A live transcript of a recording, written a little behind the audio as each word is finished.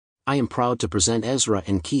I am proud to present Ezra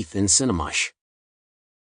and Keith in Cinemush.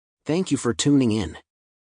 Thank you for tuning in.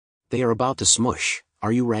 They are about to smush.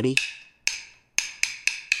 Are you ready?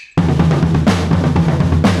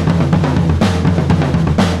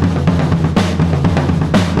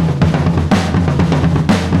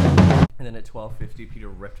 And then at 12:50, Peter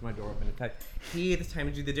ripped my door open and said, "Hey, it's time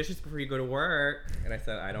to do the dishes before you go to work." And I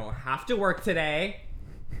said, "I don't have to work today.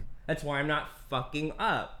 That's why I'm not fucking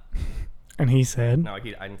up." And he said, No, I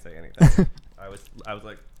didn't say anything. I was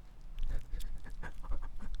like,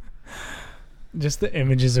 just the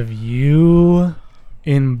images of you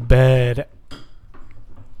in bed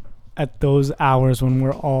at those hours when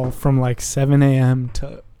we're all from like 7 a.m.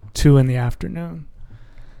 to 2 in the afternoon.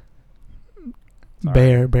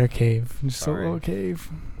 Sorry. Bear cave. Just Sorry. a little cave.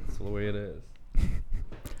 that's the way it is.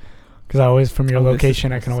 Because I always, from your Oh, this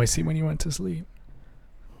location, is- I can always see when you went to sleep.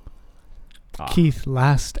 Ah, Keith,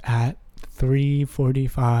 last at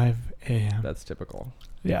 3:45 a.m. That's typical.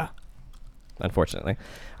 Yeah. Unfortunately,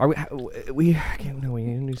 are we can't. No, we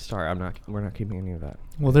need a new start. We're not keeping any of that.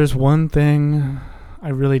 Well, there's one thing I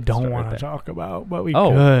really don't Start right want to there. talk about, but we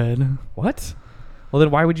Oh. could. What? Well,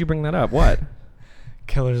 then why would you bring that up? What?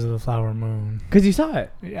 Killers of the Flower Moon. Because you saw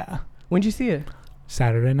it. Yeah. When'd you see it?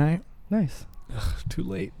 Saturday night. Nice. Too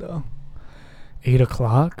late, though. 8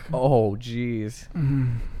 o'clock. Oh, jeez.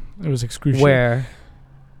 It was excruciating. Where?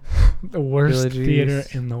 The worst Villages. theater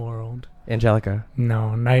in the world. Angelica.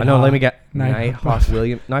 No, Nighthawk. No, let me get Nighthawk Nighthawk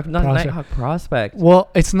William. Not Prospect. Nighthawk Prospect. Well,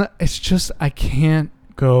 it's not. It's just I can't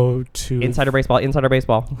go to Insider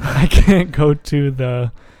baseball. I can't go to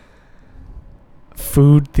the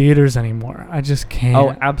food theaters anymore. I just can't.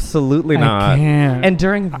 Oh, absolutely not. I can't. And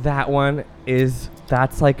during that one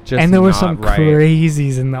that's like just and there were not some right.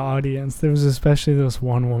 crazies in the audience. There was especially this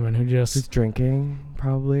one woman who Who's just drinking,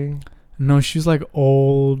 probably. no, she's like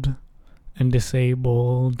old and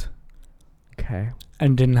disabled Okay.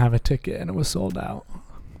 and didn't have a ticket and it was sold out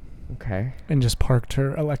Okay. and just parked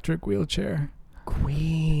her electric wheelchair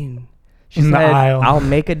Queen. She in the said, aisle. "I'll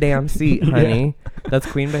make a damn seat, Yeah. honey." That's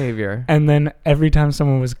queen behavior. And then every time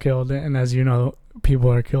someone was killed, and as you know, people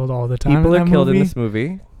are killed all the time. People in are that killed in movie. this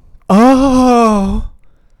movie. Oh,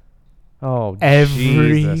 Oh,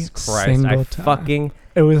 every Jesus Christ. single I time. fucking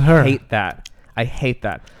it was her. hate that. I hate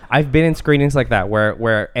that. I've been in screenings like that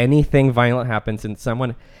where anything violent happens and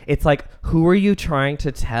someone, it's like, who are you trying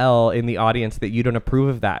to tell in the audience that you don't approve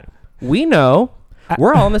of that? We know.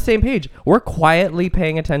 We're all on the same page. We're quietly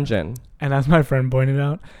paying attention. And as my friend pointed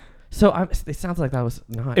out, So it sounds like that was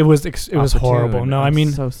not. it was horrible. opportune. No, I I'm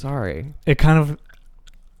mean, so sorry. it kind of.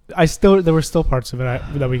 There were still parts of it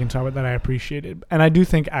that we can talk about that I appreciated, and I do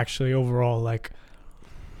think actually overall, like,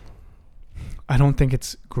 I don't think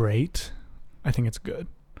it's great. I think it's good.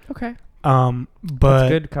 Okay. But That's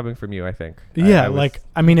good coming from you, I think. yeah,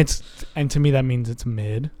 I mean, it's, and to me that means it's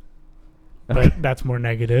mid, but that's more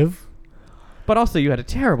negative. But also, you had a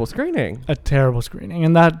terrible screening. A terrible screening,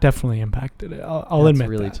 and that definitely impacted it. I'll That's admit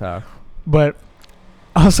really that. tough. But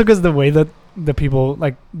also because the way that the people,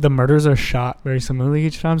 like, the murders are shot very similarly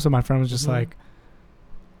each time. So my friend was just like,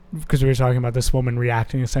 because we were talking about this woman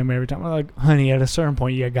reacting the same way every time. I'm like, honey, at a certain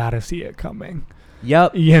point, you gotta see it coming.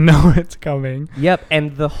 Yep. You know it's coming. Yep.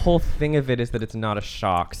 And the whole thing of it is that it's not a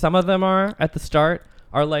shock. Some of them are at the start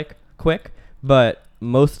are quick, but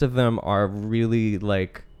most of them are really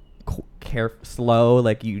slow.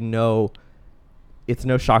 Like, it's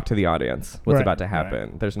no shock to the audience what's Right, about to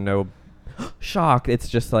happen. There's no shock. It's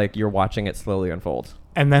just like you're watching it slowly unfold.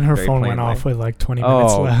 And then her Very phone went plainly. off with like 20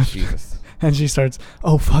 minutes left. Jesus. And she starts,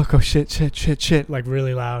 oh, fuck, oh, shit, like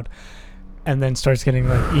really loud. And then starts getting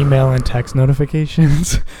like email and text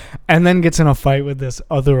notifications. And then gets in a fight with this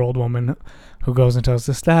other old woman who goes and tells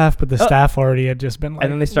the staff, but the staff already had just been like,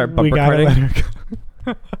 And then they start we bumper gotta carting. let her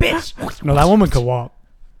go. Bitch. No, that woman could walk.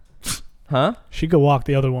 Huh? She could walk.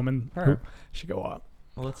 The other woman, Her. she could walk.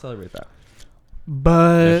 Well, let's celebrate that.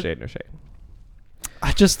 But No shade.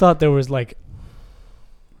 I just thought there was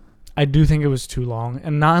I do think it was too long,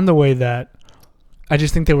 and not in the way that I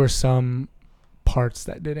just think there were some parts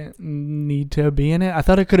that didn't need to be in it. I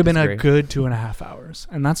thought it could have been a good 2.5 hours,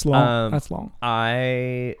 and that's long. That's long.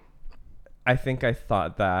 I think I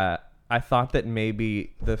thought that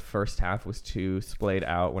maybe the first half was too splayed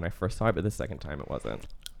out when I first saw it, but the second time it wasn't.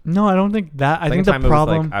 No, I don't think that. I think the Second time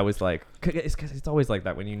problem. I was like, it's because it's always like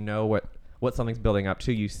that when you know what something's building up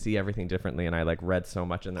to, you see everything differently. And I read so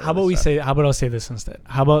much in there. How about I'll say this instead?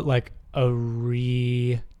 How about a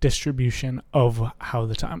redistribution of how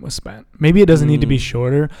the time was spent? Maybe it doesn't need to be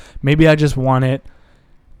shorter. Maybe I just want it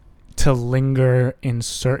to linger in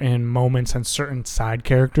certain moments and certain side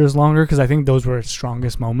characters longer, because I think those were its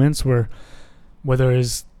strongest moments, where there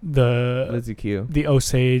is Lizzie Q. the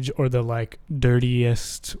Osage or the like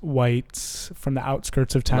dirtiest whites from the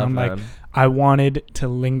outskirts of town. Love Like them. I wanted to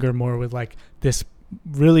linger more with like this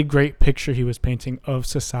really great picture he was painting of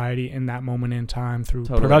society in that moment in time through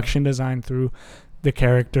Totally. production design, through the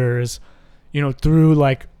characters, through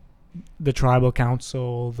like the tribal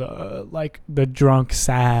council, the drunk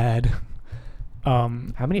sad How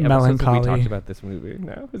many episodes melancholy. have we talked about this movie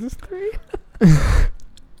now? Is this 3?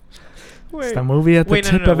 It's the movie at the Wait,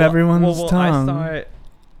 tip no. of everyone's well, tongue.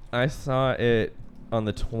 I saw it on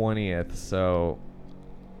the 20th, so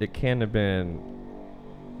it can have been.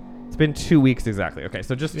 It's been 2 weeks exactly. Okay,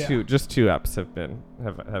 so just Yeah. two eps have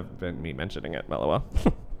been me mentioning it. LOL,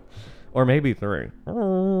 or maybe 3.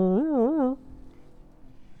 But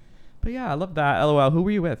yeah, I love that. LOL. Who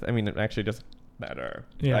were you with? I mean, actually, just better.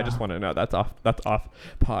 Yeah. I just want to know. That's off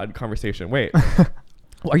pod conversation. Wait.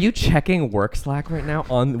 Are you checking work Slack right now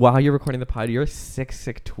while you're recording the pod? You're a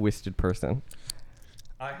sick, twisted person.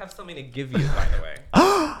 I have something to give you, by the way.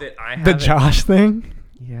 That I The Josh thing?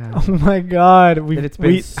 Yeah. Oh my God. It's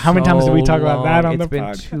been How many times did we so talk about that long. on the It's been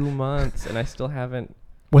podcast? 2 months, and I still haven't.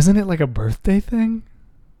 Wasn't it like a birthday thing?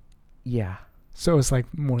 Yeah. So it was like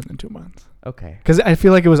more than 2 months. Okay. Because I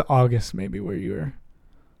feel like it was August maybe where you were Yeah,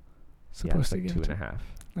 supposed it's like to get 2.5.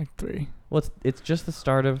 like 3. Well, it's just the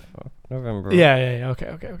start of November. Yeah. Okay.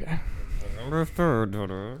 November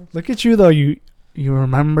 3rd. Look at you though. You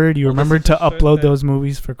remembered. You Well, this remembered is to a shirt upload that- those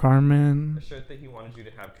movies for Carmen. The shirt that he wanted you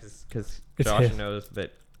to have because It's Josh his. knows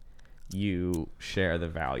that you share the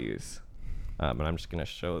values. And I'm just going to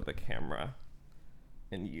show the camera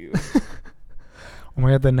and you. Oh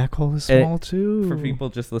my God, the neck hole is small too. For people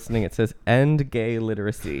just listening, it says "End Gay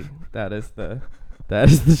Literacy." That is the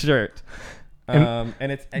shirt. And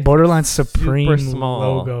it's Borderline super Supreme small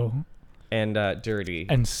logo and dirty.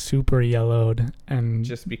 and super yellowed and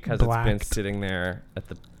Just because it's been blacked. sitting there at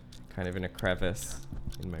the kind of in a crevice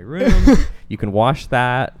in my room. You can wash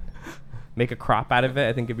that, make a crop out of it.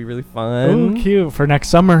 I think it'd be really fun. Ooh, cute for next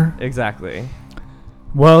summer. Exactly.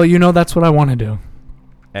 Well, that's what I want to do.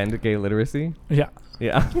 End gay literacy. Yeah.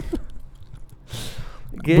 Yeah.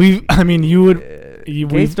 You would.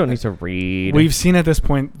 Gays don't need to read. We've seen at this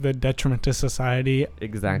point the detriment to society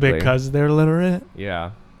exactly because they're literate.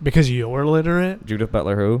 Yeah. Because you're literate. Judith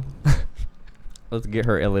Butler, who? Let's get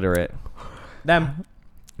her illiterate. Them.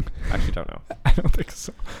 Actually, don't know. I don't think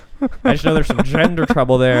so. I just know there's some gender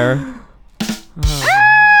trouble there.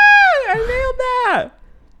 I nailed that.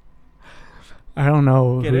 I don't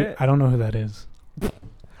know. Get it? I don't know who that is. That's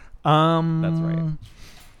right.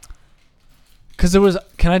 Because there was.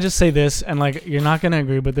 Can I just say this? And like, you're not gonna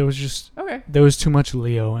agree, but there was too much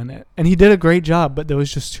Leo in it, and he did a great job, but there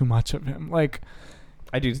was just too much of him. Like,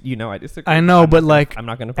 I do. I disagree. I know, but like, I'm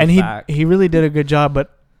not gonna. Push and back. he really did a good job,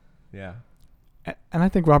 but Yeah. and I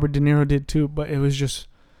think Robert De Niro did too. But it was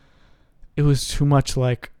too much.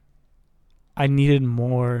 Like, I needed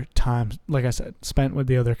more time. Like I said, spent with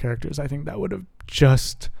the other characters. I think that would have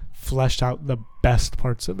just fleshed out the best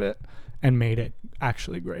parts of it and made it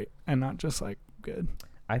actually great, and not just like good.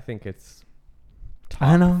 I think it's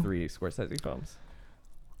I know. top 3 Scorsese films.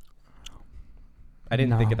 I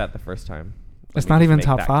didn't think of that the first time. It's Let me not just even make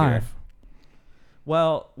top that 5. clear.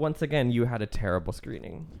 Well, once again, you had a terrible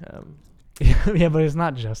screening Yeah, but it's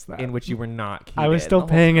not just that. in which you were not keyed I was in still the whole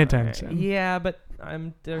paying time. attention. Yeah, but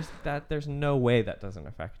there's no way that doesn't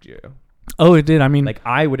affect you. Oh, it did. I mean, Like,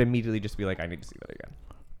 I would immediately just be like, I need to see that again.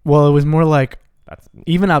 well, it was more like, That's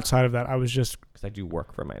even outside of that, I was just, because I do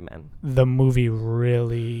work for my men. the movie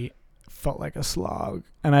really felt like a slog.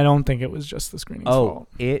 And I don't think it was just the screening's fault.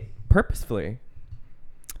 It purposefully.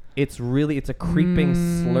 It's a creeping,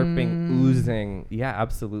 slurping, oozing. Yeah,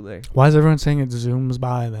 absolutely. Why is everyone saying it zooms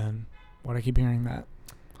by then? Why do I keep hearing that?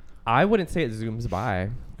 I wouldn't say it zooms by,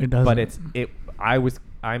 It doesn't. but I was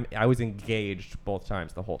engaged both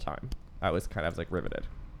times the whole time. I was like riveted.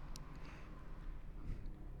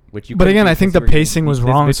 Which you. But couldn't again, do I think because the you were pacing getting was this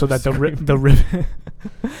wrong bitch so that screaming.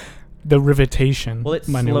 the rivetation. Well, it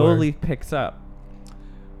maneuver. slowly picks up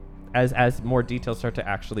as more details start to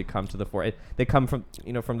actually come to the fore. They come from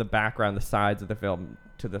from the background, the sides of the film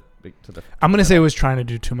to the. I'm gonna say it was trying to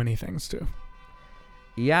do too many things too.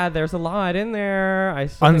 Yeah, there's a lot in there. I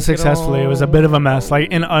still think Unsuccessfully, it was a bit of a mess.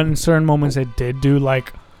 Like in uncertain moments, it did do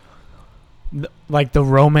like the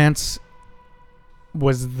romance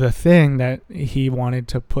was the thing that he wanted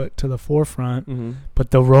to put to the forefront, Mm-hmm.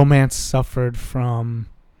 but the romance suffered from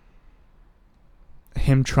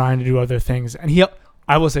him trying to do other things, and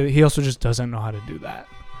I will say that he also just doesn't know how to do that.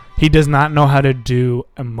 He does not know how to do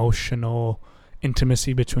emotional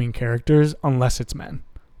intimacy between characters unless it's men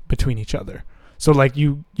between each other. So like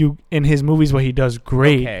you in his movies, what he does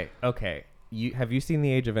great. Okay. Have you seen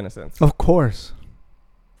The Age of Innocence? Of course.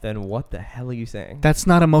 Then what the hell are you saying? That's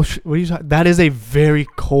not emotion. What are you talking? That is a very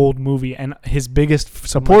cold movie, and his biggest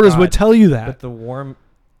supporters would tell you that. But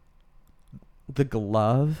the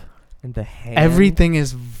glove and the hand. Everything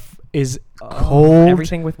is cold.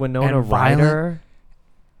 Everything with Winona Ryder.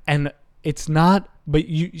 And it's not. But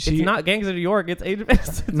you see, it's not Gangs of New York. It's Age of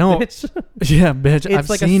Innocence. No, bitch. Yeah, bitch. It's I've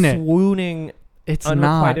like seen a swooning, it's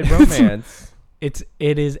unrequited not. romance. It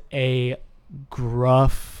is a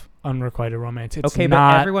gruff, unrequited romance. It's okay,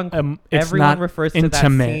 not, but everyone refers to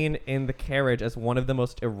that scene in the carriage as one of the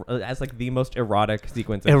most the most erotic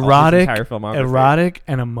sequence in all this entire filmography. Erotic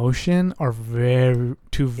and emotion are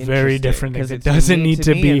two very different things. It doesn't need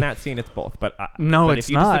to be in that scene. It's both, but no, but it's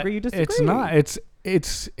if you not. Disagree, you disagree. It's not.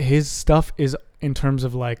 It's his stuff is in terms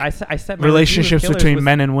of like I said relationships between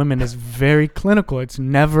men and women is very clinical. It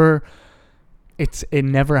never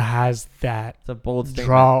has that it's a bold statement.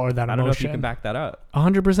 Draw or that emotion. I don't know if you can back that up.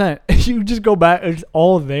 100%. You just go back. It's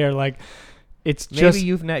all there. Like it's maybe just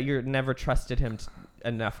you're never trusted him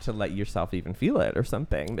enough to let yourself even feel it or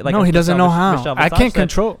something. Like no, he doesn't know how. I can't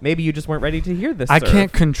control. Maybe you just weren't ready to hear this. I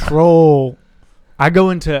can't control. I go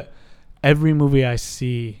into every movie I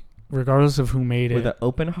see, regardless of who made it, with an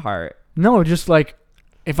open heart. No, just like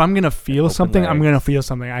if I'm gonna feel something, legs. I'm gonna feel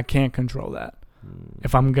something. I can't control that.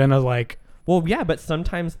 If I'm gonna like. Well, yeah, but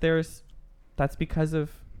sometimes that's because of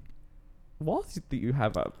walls that you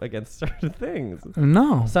have up against certain things.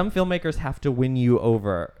 No. Some filmmakers have to win you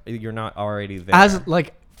over. You're not already there. As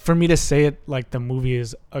like for me to say it like the movie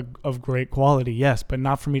is of great quality, yes, but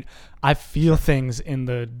not for me. I feel things in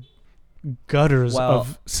the gutters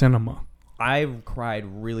of cinema. I cried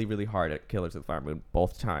really, really hard at Killers of the Flower Moon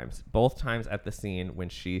both times. Both times at the scene when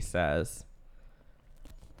she says,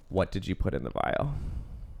 "What did you put in the vial?"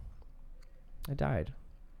 I died.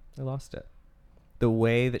 I lost it. The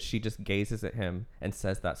way that she just gazes at him and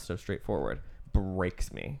says that so straightforward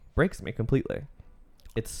breaks me completely.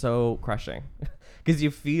 It's so crushing because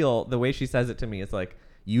you feel the way she says it to me is like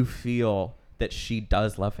you feel that she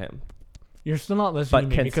does love him. You're still not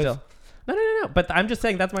listening to me because no. But I'm just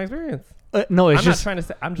saying that's my experience. No, it's I'm just not trying to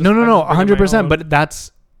say. I'm just no, 100%. But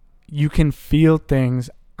that's you can feel things.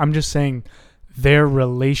 I'm just saying. Their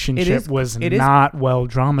relationship was not well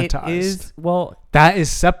dramatized. It is, well, that is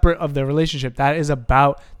separate of their relationship.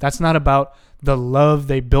 That's not about the love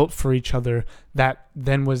they built for each other that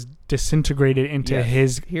then was disintegrated into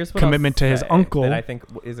his commitment to his uncle. That I think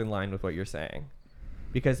is in line with what you're saying.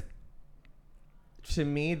 Because to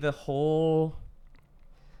me, the whole,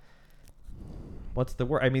 what's the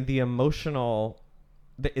word? I mean, the emotional,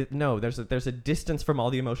 there's a distance from all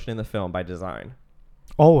the emotion in the film by design.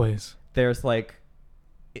 Always. There's like,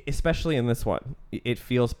 especially in this one, it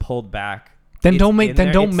feels pulled back. Then don't make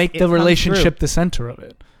the relationship the center of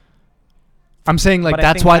it. I'm saying like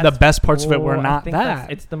that's why the best parts of it were not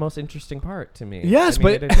that. It's the most interesting part to me. Yes,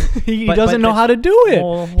 but he doesn't know how to do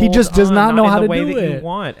it. He just does not know how to do it.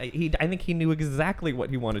 I think he knew exactly what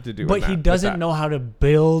he wanted to do. But he doesn't know how to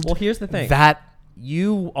build. Well, here's the thing. That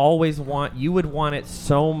you would want it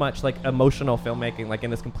so much like emotional filmmaking, like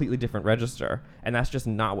in this completely different register, and that's just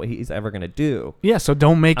not what he's ever going to do. Yeah, so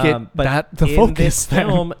don't make it that the focus. In this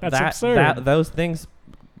film, that's absurd. Those things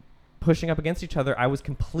pushing up against each other, I was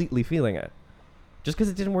completely feeling it. Just because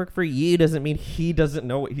it didn't work for you doesn't mean he doesn't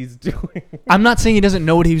know what he's doing. I'm not saying he doesn't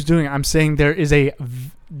know what he's doing. I'm saying there is a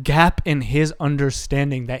gap in his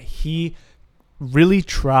understanding that he really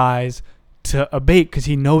tries to abate because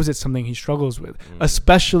he knows it's something he struggles with,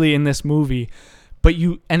 especially in this movie. But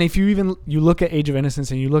if you look at Age of Innocence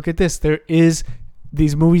and you look at this, there is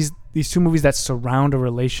these two movies that surround a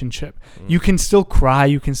relationship. You can still cry,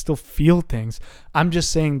 you can still feel things. I'm just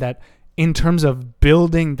saying that in terms of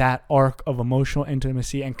building that arc of emotional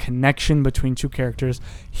intimacy and connection between two characters,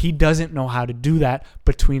 he doesn't know how to do that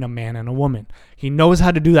between a man and a woman. He knows how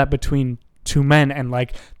to do that between two men, and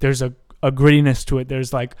like there's a grittiness to it.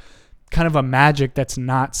 There's like kind of a magic that's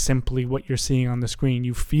not simply what you're seeing on the screen.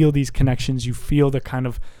 You feel these connections, you feel the kind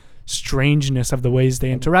of strangeness of the ways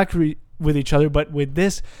they interact with each other. But with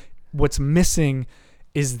this, what's missing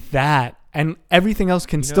is that, and everything else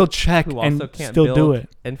can still check and still do it.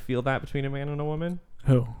 And feel that between a man and a woman?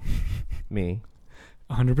 Who? Me.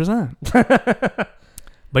 100%.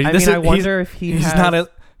 But I wonder if he's not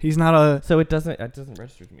a. So it doesn't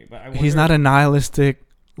register to me. But I wonder he's not a nihilistic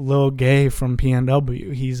little gay from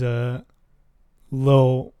PNW. He's a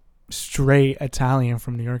little straight Italian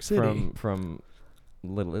from New York City. From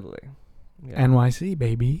Little Italy. Yeah. NYC,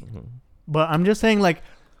 baby. Mm-hmm. But I'm just saying, like,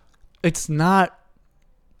 it's not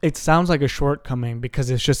it sounds like a shortcoming because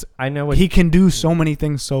it's just I know what he can do so many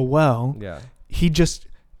things so well. Yeah.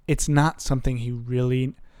 It's not something he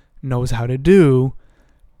really knows how to do,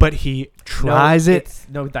 but he tries it.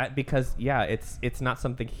 It's not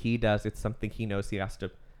something he does. It's something he knows he has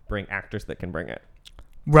to bring actors that can bring it.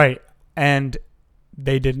 Right. And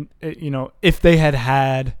they didn't, if they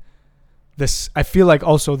had this, I feel like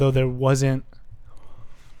also though there wasn't,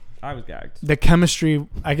 I was gagged. the chemistry,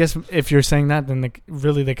 I guess if you're saying that, then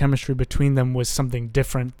the chemistry between them was something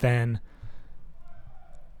different than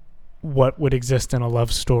what would exist in a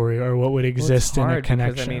love story or what would exist in a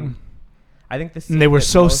connection. Because, I think the scene and they were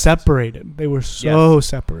so separated. They were so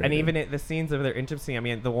separated. And even the scenes of their intimacy,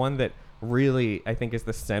 the one that really, I think, is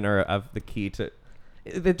the center of the key to,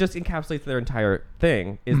 that just encapsulates their entire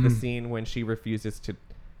thing, is the scene when she refuses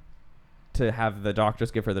to have the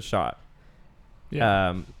doctors give her the shot.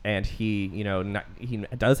 Yeah. And he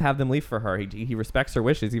does have them leave for her. He respects her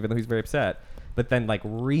wishes, even though he's very upset. But then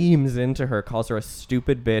reams into her, calls her a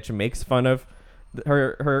stupid bitch, makes fun of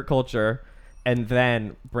her culture, and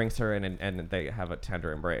then brings her in and they have a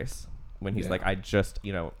tender embrace. When he's like, when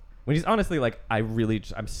he's honestly like,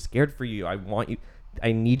 I'm scared for you.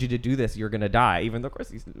 I need you to do this. You're gonna die. Even though, of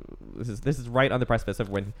course, this is right on the precipice of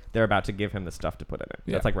when they're about to give him the stuff to put in it.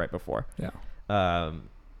 Yeah. That's right before.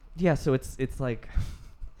 Yeah. So it's like.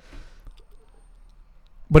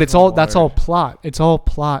 But that's all plot. It's all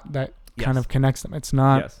plot that kind of connects them. It's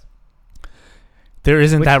not. Yes. There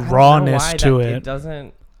isn't that rawness to it. It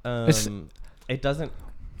doesn't. It doesn't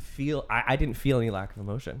feel. I didn't feel any lack of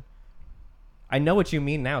emotion. I know what you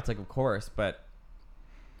mean now. It's like, of course, but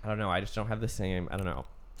I don't know. I just don't have the same. I don't know.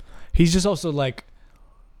 He's just also like.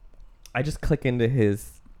 I just click into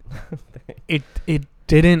his. It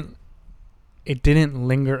didn't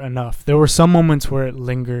linger enough. There were some moments where it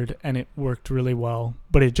lingered and it worked really well,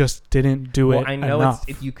 but it just didn't do it. I know enough.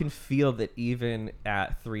 you can feel that even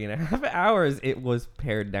at 3.5 hours, it was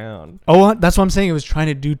pared down. Oh, that's what I'm saying. It was trying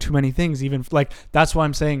to do too many things. Even that's why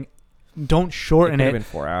I'm saying, don't shorten it.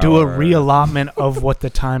 Do a reallotment of what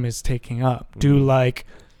the time is taking up. Do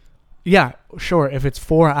sure. If it's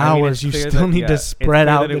 4 hours, you still need to spread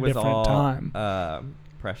out the different time.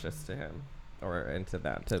 Precious to him, or into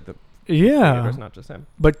that to the. Yeah, there's not just him,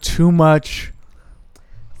 but too much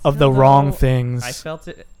of the wrong things. I felt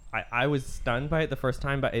it. I was stunned by it the first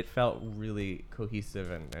time, but it felt really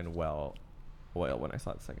cohesive and well oiled when I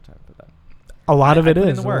saw it the second time. But that a lot of it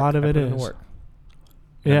is. A lot of it is.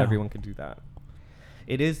 Yeah, not everyone can do that.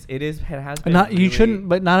 It is. It has been. Not you shouldn't,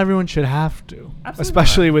 but not everyone should have to. Absolutely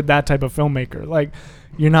especially not. With that type of filmmaker. Like,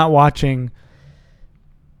 you're not watching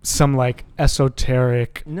some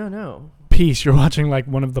esoteric. No. Piece. You're watching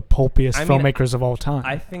one of the pulpiest filmmakers of all time.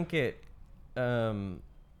 I think it. I don't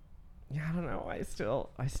know. I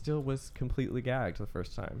still was completely gagged the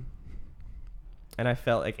first time, and I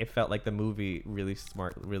felt like the movie really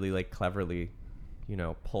smart, really cleverly,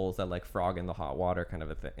 pulls that frog in the hot water kind of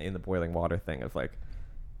a thing, in the boiling water thing of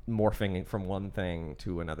morphing from one thing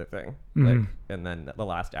to another thing, and then the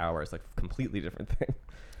last hour is completely different thing.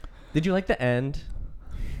 Did you like the end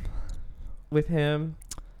with him?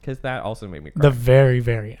 Because that also made me cry. The very,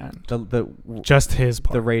 very end. Just his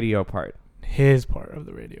part. The radio part. His part of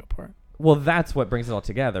the radio part. Well, that's what brings it all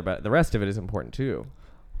together, but the rest of it is important too.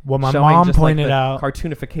 Well, my mom pointed out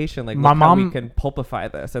cartoonification, my mom, how we can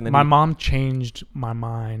pulpify this, and then my mom changed my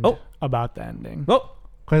mind about the ending. Oh,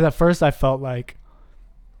 because at first I felt like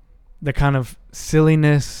the kind of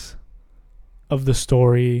silliness of the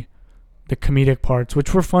story, the comedic parts,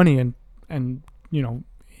 which were funny, and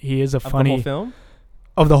he is a funny. The whole film?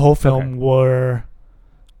 Of the whole film were.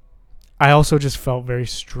 I also just felt very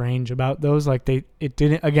strange about those. It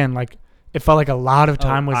didn't, again, it felt like a lot of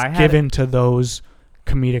time was given to those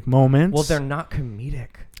comedic moments. Well, they're not comedic.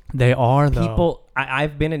 They are, though. People,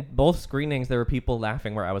 I've been in both screenings. There were people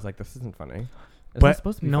laughing where I was like, "This isn't funny." But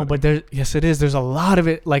supposed to be no, funny. but yes, it is. There's a lot of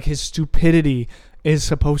it. His stupidity is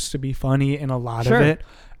supposed to be funny in a lot of it.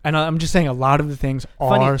 And I'm just saying, a lot of the things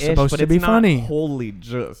are supposed to be funny. It's not wholly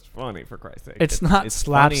just funny, for Christ's sake. It's not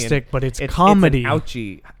slapstick, but it's comedy. It's an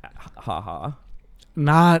ouchie, ha.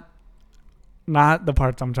 Not the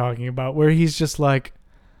parts I'm talking about, where he's just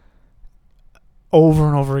over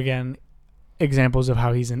and over again, examples of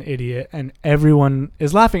how he's an idiot, and everyone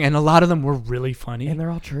is laughing, and a lot of them were really funny, and they're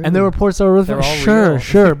all true. And there were parts that were really funny.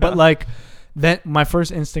 Sure, but that my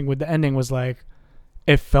first instinct with the ending was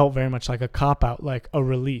it felt very much like a cop-out, like a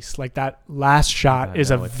release. That last shot is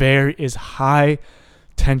high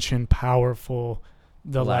tension, powerful,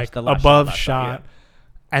 the above shot.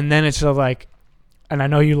 And then it's just and I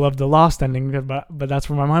know you love the Lost ending, but that's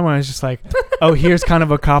where my mind went. It's just oh, here's kind of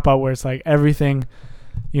a cop-out where it's everything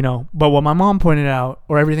But what my mom pointed out,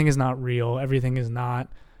 or everything is not real, everything is not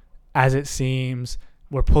as it seems.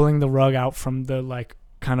 We're pulling the rug out from the like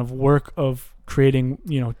kind of work of creating,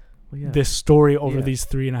 this story over these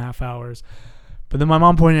 3.5 hours. But then my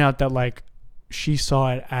mom pointed out that like she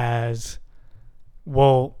saw it as,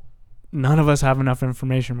 well, none of us have enough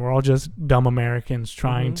information. We're all just dumb Americans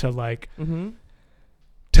trying to like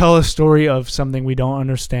tell a story of something we don't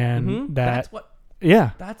understand. That's my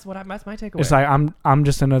takeaway. It's like I'm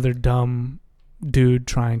just another dumb dude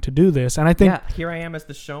trying to do this, and I think here I am as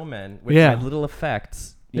the showman with my little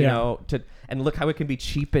effects, and look how it can be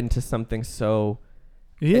cheapened to something so.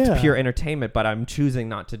 It's pure entertainment, but I'm choosing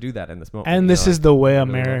not to do that in this moment. And this is the way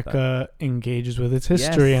America engages with its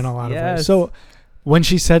history in a lot of ways. So when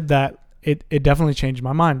she said that, it definitely changed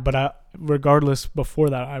my mind. But regardless,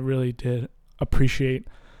 before that, I really did appreciate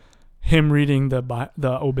him reading the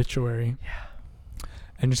obituary. Yeah.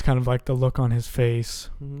 And just kind of like the look on his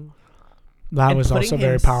face. That was also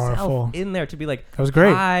very powerful. In there to be like, that was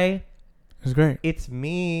great. It was great. It's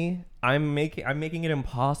me. I'm making it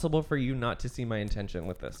impossible for you not to see my intention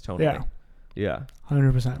with this, Tony. Yeah.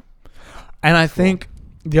 100%. And I think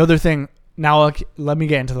the other thing, now let me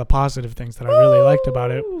get into the positive things that I really liked about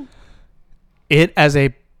it. It as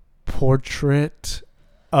a portrait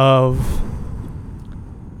of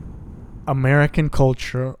American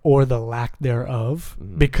culture or the lack thereof,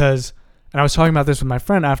 because, and I was talking about this with my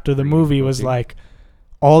friend after the movie, was like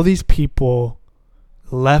all these people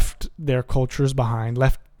left their cultures behind,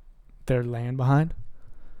 left their land behind.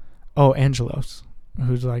 Oh, Angelos,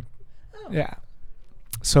 who's like,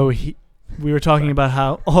 So we were talking about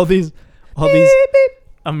how all these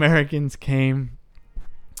Americans came,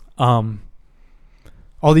 all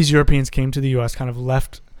these Europeans came to the U.S., kind of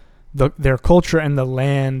left their culture and the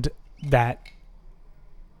land that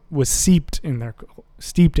was steeped in their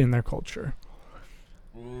culture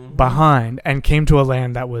behind, and came to a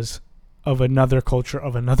land that was of another culture,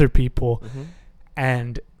 of another people,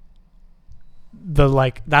 and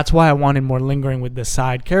that's why I wanted more lingering with the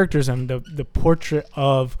side characters and the portrait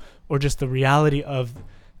of, or just the reality of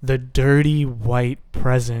the dirty white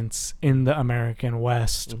presence in the American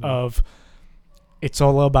West of, it's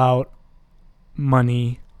all about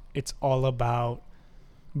money, it's all about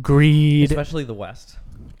greed, especially the West.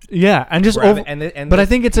 Yeah, and just but I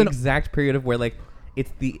think it's an exact period of where like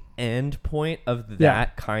it's the end point of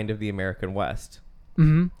that kind of the American West.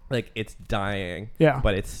 Like it's dying,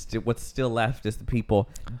 but it's what's still left is the people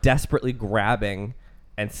desperately grabbing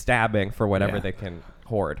and stabbing for whatever they can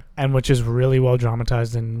hoard, and which is really well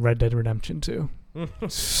dramatized in Red Dead Redemption 2.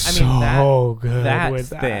 So I mean,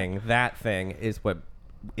 that thing is what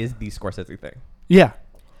is the Scorsese thing. Yeah,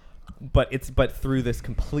 but through this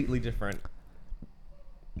completely different,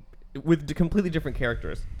 with completely different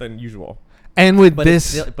characters than usual. And with no,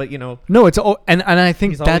 it's all, and I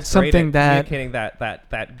think that's something that communicating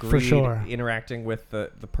that greed, for sure, interacting with the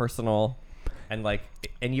personal, and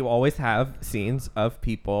you always have scenes of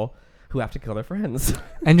people who have to kill their friends,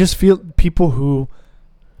 and just feel people who,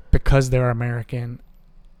 because they're American,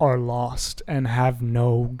 are lost and have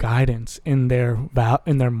no guidance in their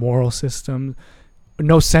moral system,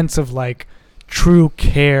 no sense of like true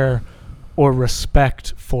care or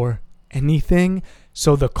respect for anything.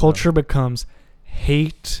 So the culture becomes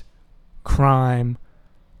hate, crime,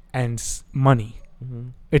 and money.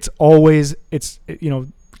 It's always,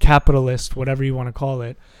 capitalist, whatever you want to call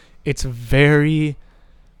it. It's very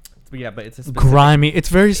but it's a grimy. It's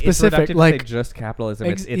very specific. It's like just capitalism.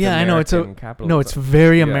 It's I know. It's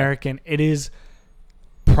very American. It is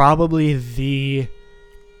probably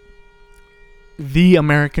the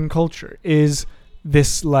American culture is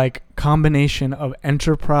this like combination of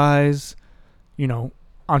enterprise,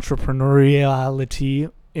 entrepreneuriality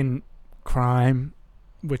in crime,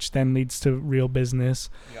 which then leads to real business,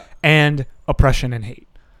 and oppression and hate,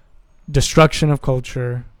 destruction of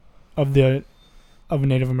culture, of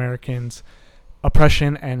Native Americans,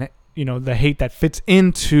 oppression and the hate that fits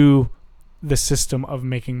into the system of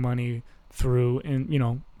making money through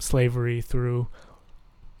slavery, through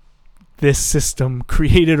this system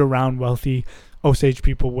created around wealthy Osage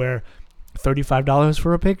people, where $35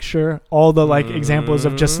 for a picture, all the examples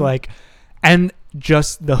of just and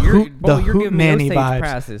just the nanny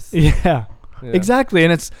vibes. Yeah, exactly.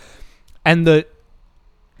 And it's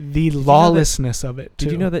the lawlessness of it too.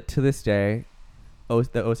 Did you know that to this day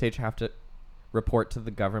the Osage have to report to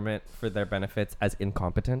the government for their benefits as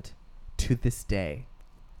incompetent? To this day.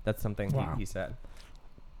 That's something he said.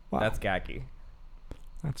 Wow. That's gaggy.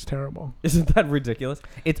 That's terrible. Isn't that ridiculous?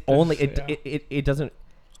 It's only it doesn't.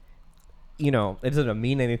 it doesn't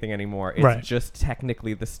mean anything anymore. It's Right. just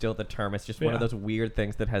technically still the term. It's just one of those weird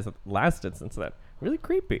things that has lasted since then. Really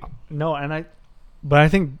creepy. No, but I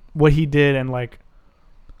think what he did and like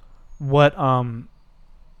what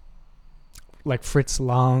like Fritz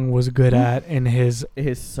Lang was good at in his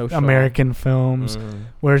social American films,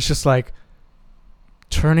 where it's just like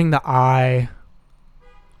turning the eye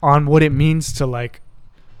on what it means to like,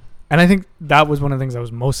 and I think that was one of the things that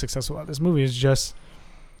was most successful about this movie is just,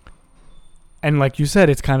 and like you said,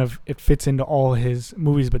 it fits into all his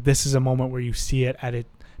movies, but this is a moment where you see it at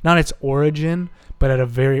not its origin, but at a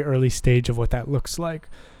very early stage of what that looks like,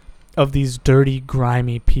 of these dirty,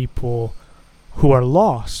 grimy people who are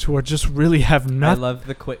lost, who are just really have nothing. I love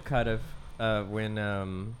the quick cut of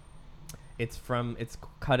when it's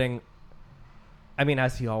cutting. I mean,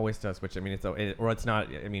 as he always does, which I mean, it's not.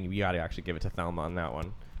 I mean, we got to actually give it to Thelma on that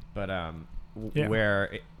one, but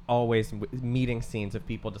where always meeting scenes of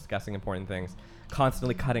people discussing important things,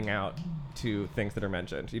 constantly cutting out to things that are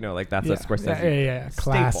mentioned. Like that's a Scorsese staple.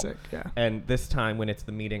 Classic. Yeah. And this time when it's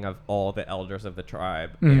the meeting of all the elders of the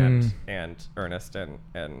tribe and Ernest and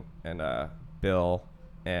Bill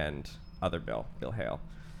and other Bill Hale.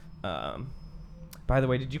 By the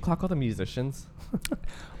way, did you clock all the musicians?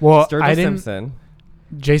 Well, Sturgill I didn't. Simpson.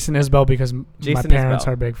 Jason Isbell, because my Jason parents Isbell.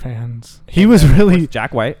 are big fans. He was really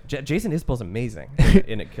Jack White. Jason Isbell's amazing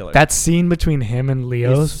in It Killer. that scene between him and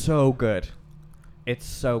Leo's. It's so good. It's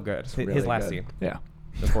so good. Really his last good. scene Yeah.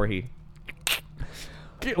 before he.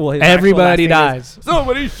 Well, his Everybody actual last scene dies. is,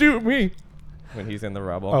 somebody shoot me when he's in the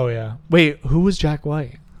rubble. Oh yeah. Wait, who was Jack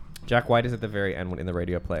White? Jack White is at the very end when in the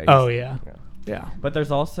radio play. Oh yeah. Yeah. But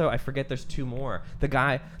there's also, I forget, there's two more. The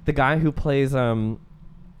guy who plays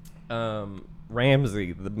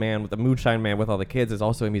Ramsey, the man with the moonshine man with all the kids, is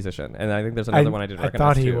also a musician. And I think there's another one I didn't recognize.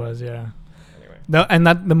 I thought he too. was, yeah. Anyway. No, and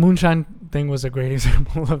that the moonshine thing was a great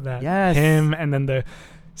example of that. Yes. Him and then the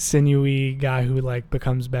sinewy guy who like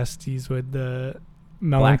becomes besties with the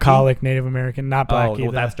melancholic Blackie? Native American, not Blackie. Oh,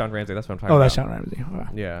 well, that's John Ramsey. That's what I'm talking about. Oh, that's John Ramsey. All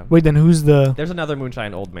right. Yeah. Wait, then who's There's another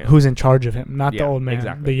moonshine old man. who's in charge of him? Not the Yeah, old man,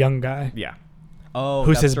 exactly. the young guy. Yeah. Oh,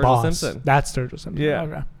 Who's that's his Sturgill boss? Simpson. That's Sturgill Simpson. Yeah.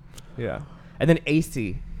 Okay. Yeah. And then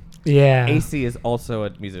AC. Yeah. AC is also a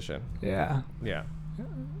musician. Yeah. Yeah.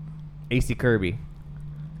 AC Kirby.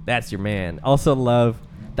 That's your man. Also love.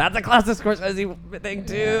 That's a classic Scorsese thing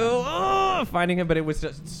too. Oh, finding him, but it was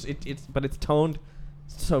just but it's toned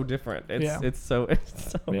so different. It's so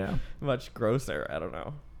much grosser. I don't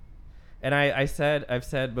know. And I've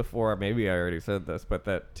said before, maybe I already said this, but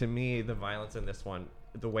that to me the violence in this one,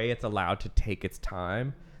 the way it's allowed to take its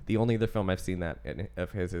time, the only other film I've seen that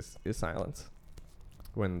of his is Silence,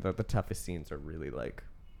 when the toughest scenes are really like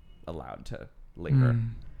allowed to linger.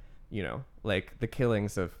 Like the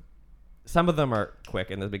killings of some of them are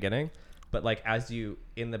quick in the beginning, but like as you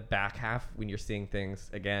in the back half when you're seeing things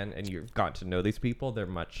again and you've got to know these people, they're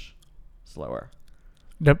much slower.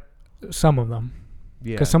 Some of them.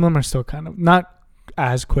 Yeah, Because some of them are still kind of not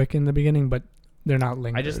as quick in the beginning, but they're not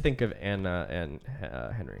lingered. I just think of Anna and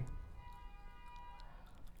Henry,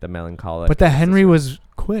 the melancholic. But the Henry was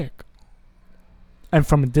quick, and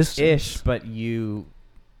from a distance. ish, but you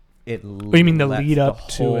mean the lead up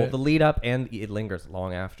to it? The lead up, and it lingers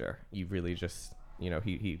long after. You really just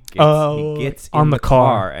he gets on in the the car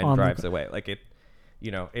car, and on the drives ca- away. Like it,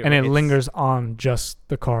 and it lingers on just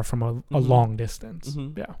the car from a long distance.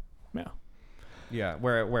 Mhm. Yeah, yeah. Yeah,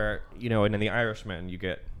 where and in The Irishman you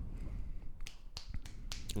get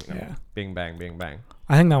Yeah. bing bang, bing bang.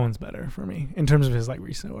 I think that one's better for me in terms of his like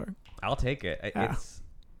recent work. I'll take it. Yeah.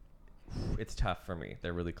 It's tough for me.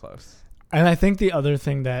 They're really close. And I think the other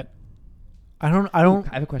thing that I don't.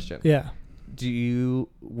 I have a question. Yeah.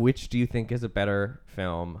 Which do you think is a better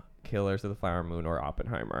film, Killers of the Flower Moon or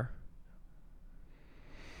Oppenheimer?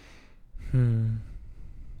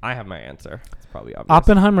 I have my answer. It's probably obvious.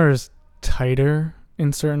 Oppenheimer is tighter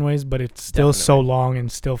in certain ways, but it's still so Definitely. long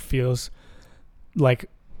and still feels like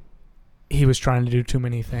he was trying to do too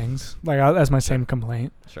many things. Like that's my same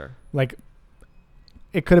complaint. Sure. Like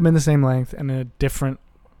it could have been the same length and a different,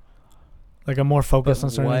 like a more focus on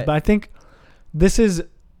certain things. But I think this is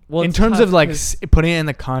in terms of like putting it in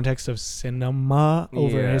the context of cinema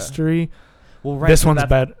over history. Well, right, this one's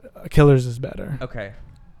better. Killers is better. Okay.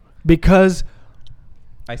 Because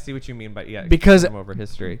I see what you mean, but yeah, because cinema over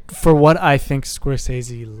history. For what I think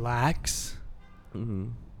Scorsese lacks,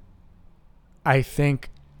 I think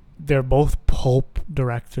they're both pulp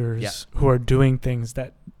directors who are doing things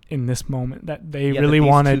that in this moment that they really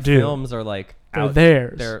want to do. Films are like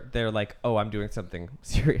theirs. They're like, oh, I'm doing something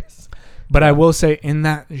serious. But I will say, in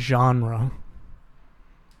that genre,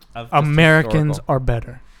 Of Americans are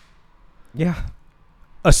better. Yeah.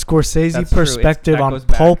 a Scorsese That's true. perspective That on goes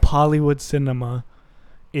back. pulp Hollywood cinema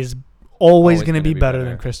is always going to gonna be better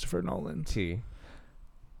than Christopher Nolan's. T.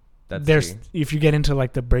 That's There's T. if you get into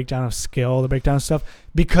like the breakdown of skill, the breakdown of stuff,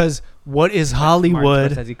 because what is Martin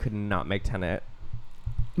Hollywood? Scorsese could not make Tenet.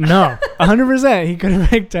 No, 100%. He couldn't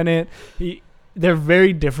make Tenet. They're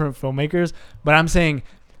very different filmmakers, but I'm saying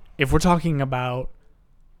if we're talking about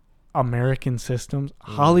American systems,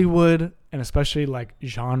 Hollywood, and especially like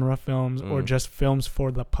genre films or just films for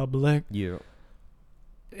the public,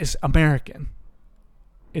 is American.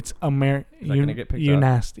 It's American. Is that gonna get picked You up?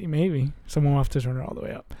 nasty, maybe. Someone will have to turn it all the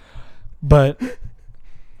way up. But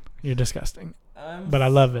you're disgusting. But I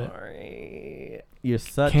love it. Sorry. You're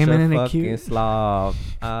such Came in a in a fucking cute- slob.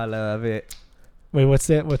 I love it. Wait, what's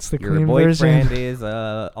that? What's the Your clean boyfriend version? is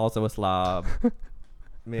also a slob.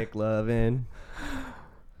 McLovin.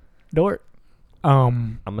 Dork.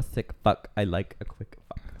 I'm a sick fuck. I like a quick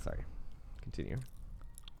fuck. Sorry. Continue.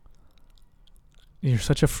 You're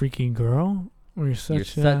such a freaky girl. Or you're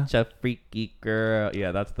such a freaky girl.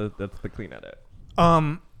 Yeah, that's the clean edit.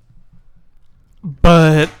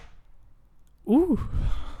 But ooh.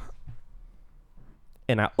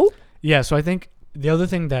 And Yeah, so I think the other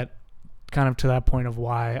thing that kind of to that point of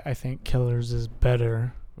why I think Killers is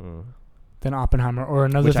better than Oppenheimer, or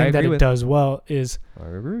another Which I thing that agree it with. does well is I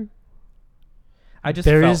agree. I just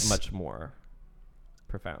There felt is- much more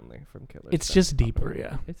profoundly from Killers. it's than just deeper, Oppenheimer.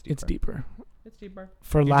 yeah. It's deeper. It's deeper. It's deeper.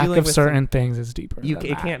 For You're lack dealing of with certain things, it's deeper. You than it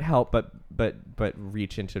that. can't help but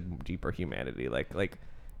reach into deeper humanity. Like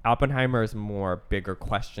Oppenheimer is more bigger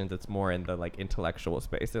questions. It's more in the like intellectual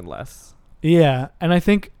space and less. Yeah, and I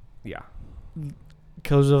think Yeah.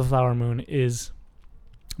 Killers of the Flower Moon is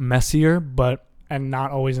messier, and not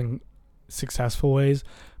always in successful ways.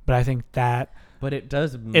 But I think that But it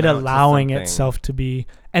does. it allowing something. itself to be,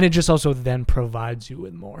 and it just also then provides you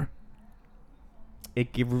with more. It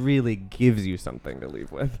really gives you something to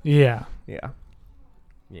leave with. Yeah, Yeah.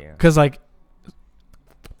 Yeah. because like,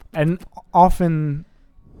 and often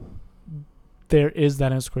there is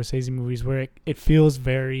that in Scorsese movies where it feels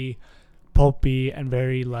very pulpy and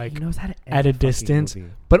very like He knows how to end at a fucking distance,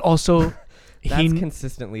 movie. but also That's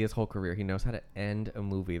consistently his whole career. He knows how to end a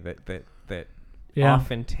movie that yeah,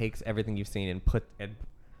 often takes everything you've seen and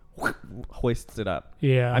hoists it up.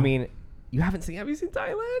 yeah. I mean, have you seen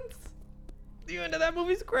Silence? The end of that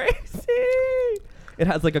movie's crazy. It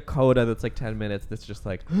has like a coda that's like 10 minutes that's just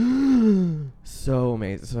like so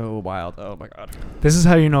amazing, so wild. Oh my god. This is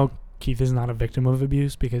how you know Keith is not a victim of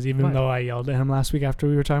abuse, because even What? though I yelled at him last week after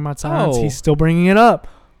we were talking about Silence, Oh. he's still bringing it up.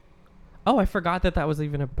 Oh, I forgot that was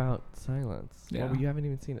even about Silence. Yeah. Well, you haven't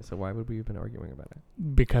even seen it, so why would we have been arguing about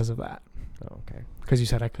it? Because of that. Oh, okay. Because you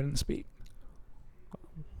said I couldn't speak.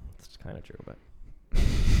 It's kind of true, but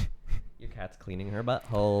your cat's cleaning her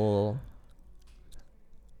butthole.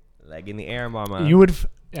 Leg in the air, mama. You would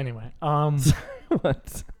anyway.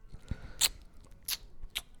 What?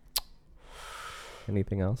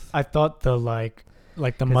 Anything else? I thought the like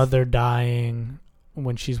the 'Cause mother dying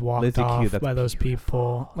when she's walked Lizzie Q, off that's by those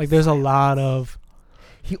beautiful. people. Like there's a lot of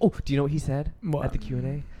Do you know what he said what? at the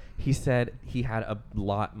Q&A? He said he had a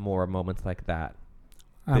lot more moments like that.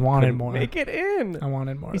 I that wanted couldn't more. Make it in. I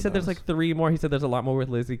wanted more. He of said there's those. like 3 more. He said there's a lot more with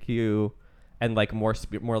Lizzie Q, and like more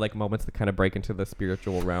like moments that kind of break into the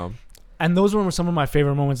spiritual realm. and those were some of my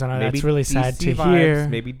favorite moments, and that's really sad DC to vibes, hear.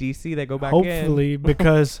 Maybe DC they go back in. Hopefully,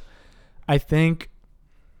 because I think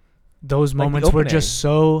those Like the moments were opening. just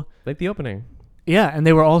so Like the opening. yeah, and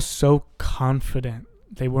they were all so confident.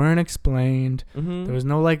 They weren't explained. Mm-hmm. There was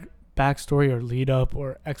no like backstory or lead up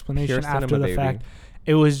or explanation Pure after cinema, the baby. fact.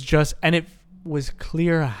 It was just, and it was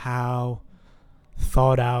clear how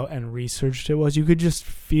thought out and researched it was. You could just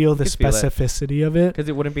feel the could feel it. specificity of it. Because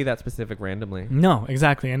it wouldn't be that specific randomly. No,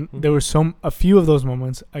 exactly. And there were a few of those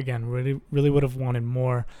moments, again, really would have wanted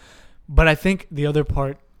more. But I think the other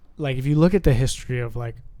part, like if you look at the history of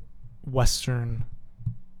like Western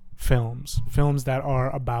films that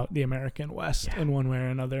are about the American West in one way or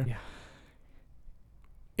another. Yeah.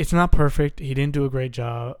 It's not perfect. He didn't do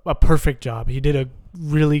a perfect job. He did a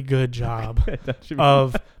really good job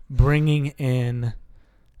of bringing in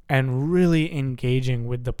and really engaging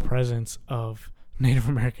with the presence of Native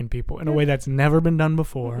American people in a way that's never been done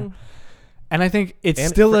before. Mhm. And I think it's And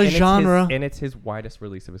still a it's genre. and it's his widest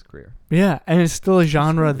release of his career. Yeah, and it's still a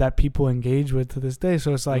genre that people engage with to this day.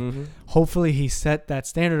 So it's like, Mhm. hopefully he set that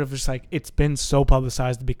standard of just like, it's been so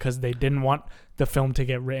publicized because they didn't want the film to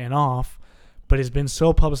get written off, but it's been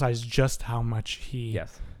so publicized just how much he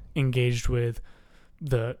Yes. engaged with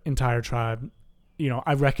the entire tribe. You know,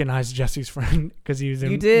 I recognized Jesse's friend because he was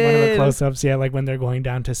in You one of the did. close-ups. Yeah, like when they're going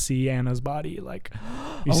down to see Anna's body. Like,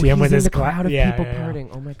 You see him with his crowd of yeah, people yeah, yeah. partying.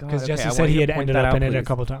 Oh my god! Because Okay, Jesse I said want he you had to point ended that up out, in it a please.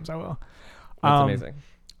 couple times. I will. That's amazing.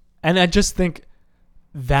 And I just think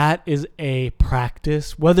that is a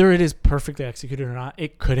practice. Whether it is perfectly executed or not,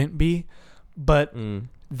 it couldn't be. But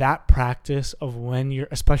that practice of when you're,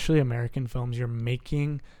 especially American films, you're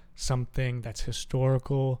making something that's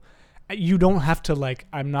historical. You don't have to like.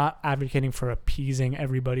 I'm not advocating for appeasing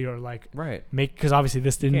everybody or like make, because obviously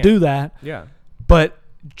this didn't do that. Yeah. But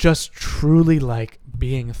just truly like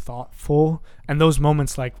being thoughtful, and those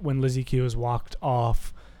moments like when Lizzie Q is walked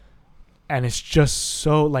off, and it's just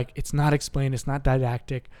so like, it's not explained, it's not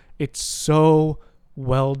didactic, it's so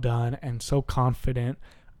well done and so confident.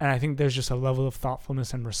 And I think there's just a level of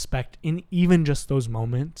thoughtfulness and respect in even just those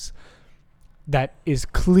moments that is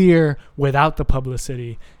clear without the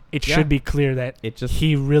publicity. It should be clear that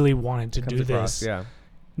he really wanted to do this. Yeah.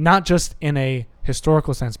 Not just in a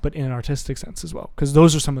historical sense, but in an artistic sense as well. Because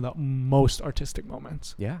those are some of the most artistic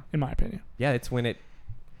moments. Yeah. In my opinion. Yeah, it's when it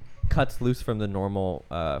cuts loose from the normal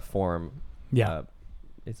form. Yeah.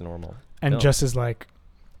 It's normal. And just as like...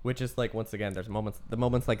 Which is like, once again, there's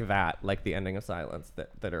moments like that, like the ending of Silence,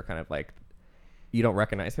 that are kind of like, you don't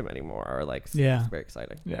recognize him anymore, or like, it's very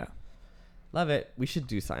exciting. Yeah. Love it. We should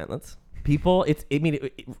do Silence. People,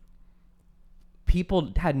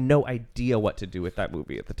 people had no idea what to do with that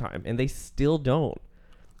movie at the time, and they still don't.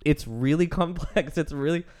 It's really complex. It's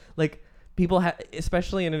really like people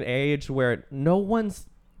especially in an age where no one's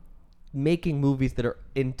making movies that are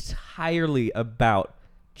entirely about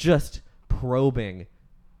just probing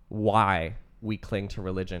why we cling to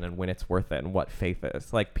religion and when it's worth it and what faith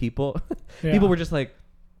is. Like people were just like,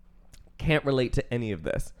 can't relate to any of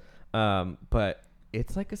this. But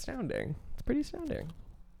it's like astounding. It's pretty astounding.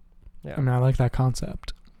 Yeah. I mean, I like that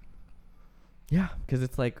concept. Yeah, because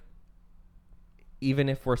it's like, even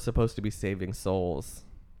if we're supposed to be saving souls,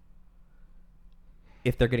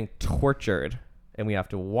 if they're getting tortured and we have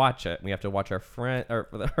to watch it, we have to watch our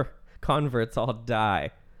our converts all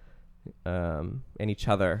die, and each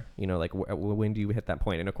other, you know, like when do you hit that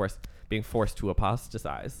point? And of course, being forced to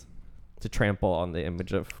apostatize, to trample on the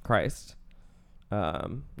image of Christ.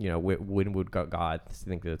 You know, when would God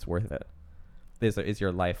think that it's worth it? Is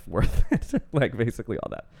your life worth it? Like basically all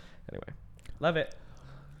that. Anyway, love it.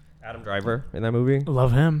 Adam Driver in that movie.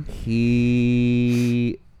 Love him.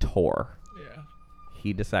 He tore. Yeah.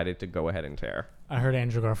 He decided to go ahead and tear. I heard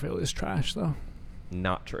Andrew Garfield is trash though.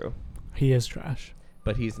 Not true. He is trash.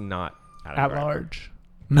 But he's not Adam at Driver. Large.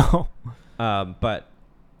 No. But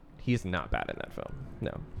he's not bad in that film.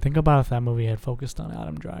 No. Think about if that movie had focused on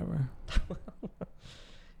Adam Driver.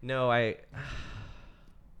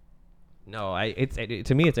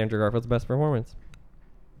 To me, it's Andrew Garfield's best performance.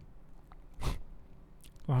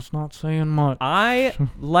 That's not saying much. I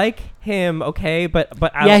like him, okay, but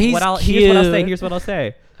yeah, here's what I'll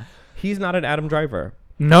say. He's not an Adam Driver.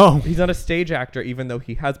 No, he's not a stage actor, even though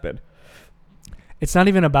he has been. It's not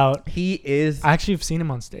even about. He is. I actually have seen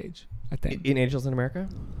him on stage. I think in Angels in America.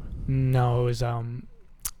 No, it was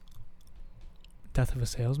Death of a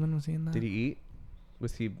Salesman. Was he in that? Did he eat?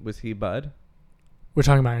 Was he Bud? We're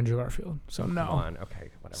talking about Andrew Garfield, so no. Come on, okay,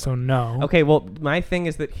 whatever. So no. Okay, well, my thing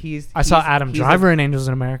is that I saw Adam Driver in Angels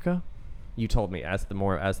in America. You told me as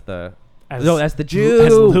the Jew,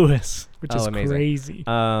 as Lewis, which is amazing. Crazy.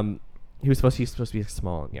 He was supposed to be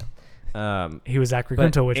small, yeah. He was Zachary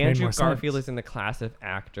Quinto, which made more sense. Andrew Garfield is in the class of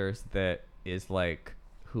actors that is like,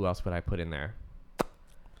 who else would I put in there?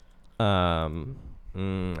 I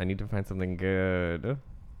need to find something good.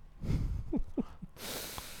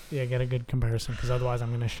 Yeah, get a good comparison, because otherwise I'm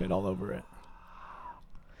going to shit all over it.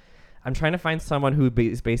 I'm trying to find someone who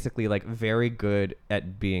is basically like very good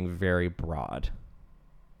at being very broad.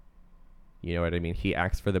 You know what I mean? He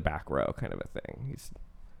acts for the back row kind of a thing.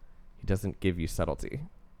 He doesn't give you subtlety.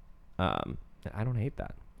 I don't hate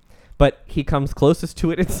that. But he comes closest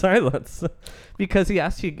to it in Silence because he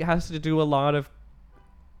has to do a lot of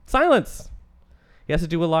silence. He has to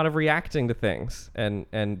do a lot of reacting to things and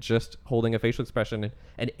just holding a facial expression,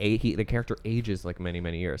 and the character ages like many,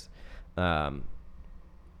 many years. And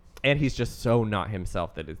he's just so not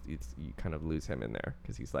himself that you kind of lose him in there,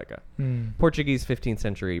 because he's like a Portuguese 15th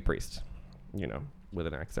century priest, you know, with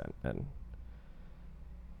an accent and,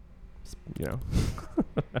 you know,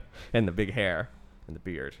 and the big hair and the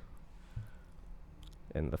beard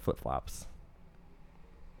and the flip-flops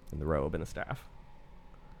and the robe and the staff.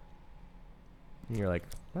 And you're like,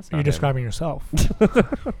 that's not You're describing yourself.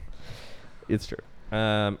 It's true.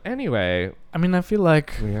 Anyway. I mean, I feel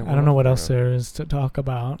like I don't know what else there is to talk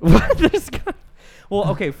about.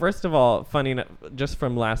 Well, okay, first of all, funny enough, just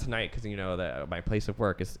from last night, because you know that my place of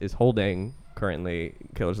work is holding currently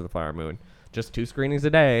Killers of the Flower Moon, just 2 screenings a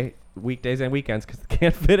day, weekdays and weekends, because they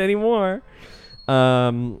can't fit anymore. 3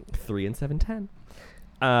 and 7:10.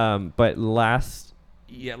 But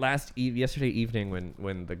yesterday evening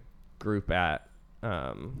when the group at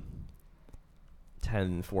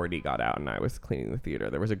 10:40 got out and I was cleaning the theater,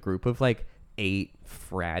 there was a group of like 8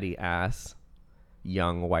 fratty ass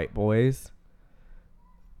young white boys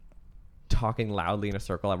talking loudly in a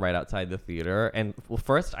circle right outside the theater. And well,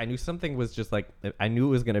 first I knew something was just like, I knew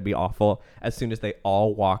it was going to be awful as soon as they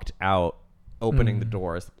all walked out, opening the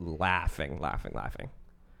doors, laughing.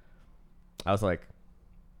 I was like,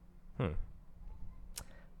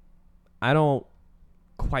 I don't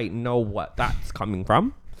quite know what that's coming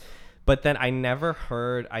from. But then I never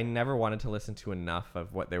wanted to listen to enough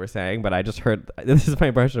of what they were saying, but I just heard, this is my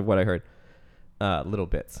impression of what I heard, little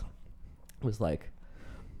bits. It was like,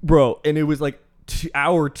 bro, and it was like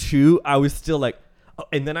hour 2, I was still like, oh,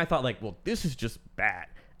 and then I thought like, well, this is just bad.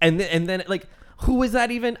 And then like, who was that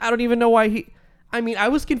even? I don't even know why I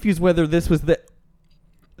was confused whether this was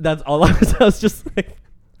that's all I was just like,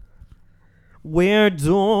 we're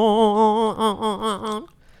doomed.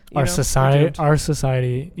 Our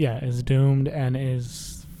society, is doomed and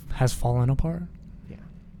has fallen apart.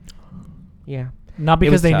 Yeah. Not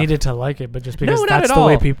because they needed to like it, but just because that's the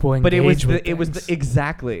way people engage. But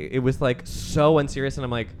exactly. It was like so unserious, and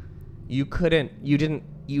I'm like, you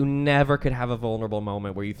never could have a vulnerable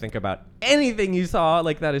moment where you think about anything you saw.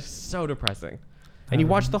 Like, that is so depressing. And you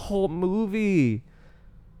watch the whole movie.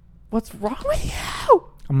 What's wrong with you?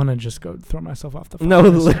 I'm gonna just go throw myself off the phone. No,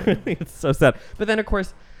 literally, it's so sad. But then, of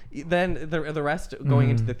course, the rest going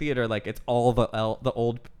into the theater, like, it's all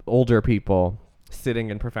the older people sitting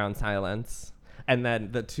in profound silence, and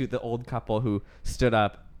then the old couple who stood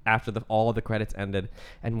up after all of the credits ended,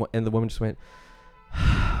 and the woman just went,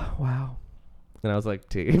 "Wow," and I was like,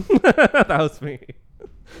 "T," that was me.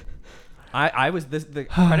 The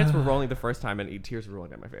credits were rolling the first time, and tears were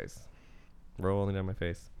rolling down my face, rolling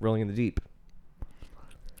in the deep.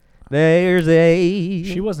 There's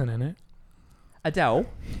She wasn't in it. Adele.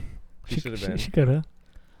 She should have been. She could have.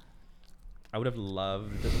 I would have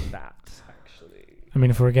loved that, actually. I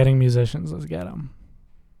mean, if we're getting musicians, let's get them.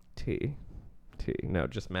 T. No,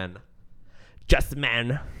 just men. Just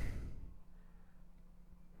men.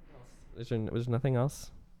 There's nothing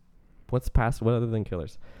else? What's past? What other than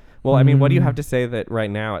Killers? Well, I mean, what do you have to say that right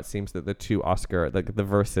now it seems that the 2 Oscar, the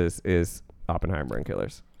versus is Oppenheimer and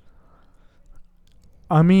Killers?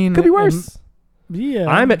 I mean, could be worse. Yeah.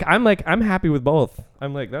 I'm happy with both.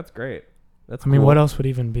 I'm like, that's great. That's cool. I mean, what else would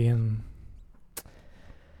even be in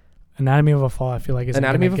Anatomy of a Fall? I feel like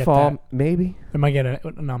Anatomy of a Fall, maybe. It might get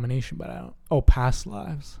a nomination, but I don't. Oh, Past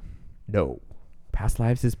Lives. No. Past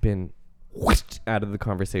Lives has been whooshed out of the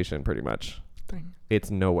conversation pretty much. Dang.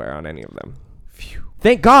 It's nowhere on any of them. Phew.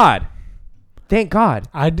 Thank God. This is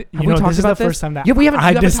the first time that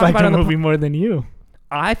I disliked the movie more than you.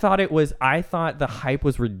 I thought the hype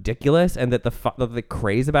was ridiculous and that the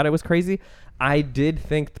craze about it was crazy. I did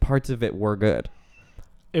think parts of it were good.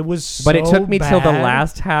 It was but it took me till the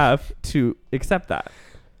last half to accept that.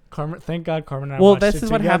 Thank God Carmen and I watched it this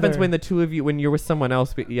is what happens when the two of you, when you're with someone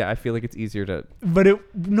else. But yeah, I feel like it's easier to.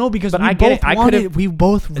 Because we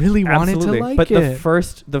both really wanted to like but it.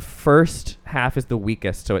 But the first half is the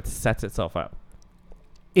weakest, so it sets itself up.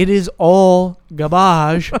 It is all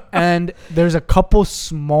garbage, and there's a couple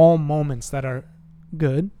small moments that are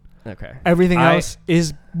good. Okay. Everything else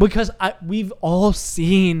is because we've all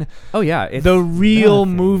seen. Oh yeah, the real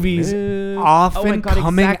movies often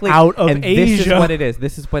coming out of and Asia. This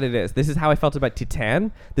is what it is. This is how I felt about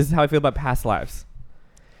Titan. This is how I feel about Past Lives.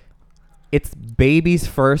 It's babies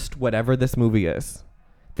first, whatever this movie is.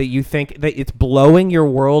 That you think that it's blowing your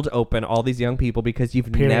world open, all these young people, because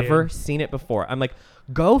you've never seen it before. I'm like,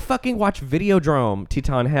 go fucking watch Videodrome,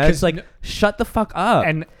 Teton heads. Like, shut the fuck up.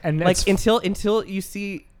 And like until you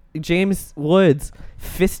see James Woods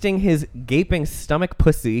fisting his gaping stomach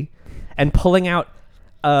pussy and pulling out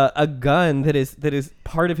a gun that is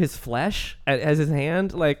part of his flesh as his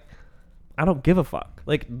hand. Like, I don't give a fuck.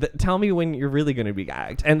 Like, tell me when you're really gonna be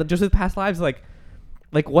gagged. And just with Past Lives, like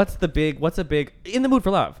what's a big In the Mood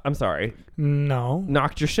for Love? I'm sorry. No.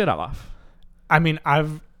 Knocked your shit off. I mean,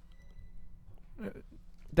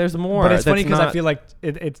 there's more. But it's funny because I feel like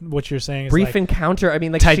it's what you're saying is brief encounter. I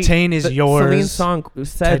mean, like Titan is yours. Celine's song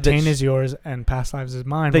said Titan is yours and Past Lives is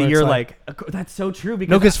mine. That you're like, that's so true.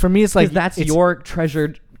 Because for me, it's like that's your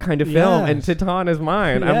treasured kind of film, and Titan is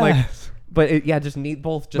mine. Yes. I'm like, but just need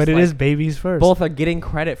both. Just but it is babies first. Both are getting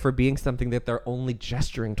credit for being something that they're only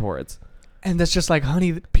gesturing towards. And that's just like,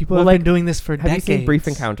 honey, people have been doing this for decades. Have you seen Brief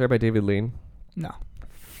Encounter by David Lean? No.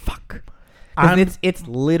 Fuck. Because it's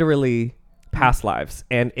literally Past Lives,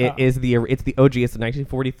 and it's the OG. It's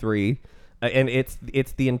 1943, and it's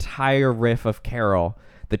the entire riff of Carol.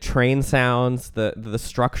 The train sounds, the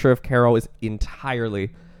structure of Carol is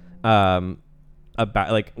entirely about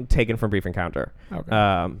like taken from Brief Encounter.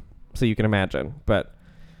 Okay. So you can imagine, but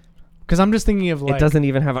because I'm just thinking of like it doesn't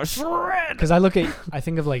even have a shred. Because I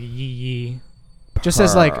think of like Yi Yi, just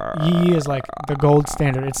as like Yi Yi is like the gold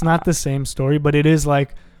standard. It's not the same story, but it is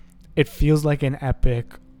like it feels like an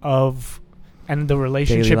epic of, and the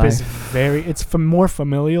relationship is it's more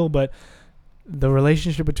familial, but the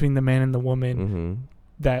relationship between the man and the woman,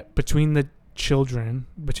 that between the children,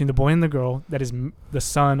 between the boy and the girl, that is the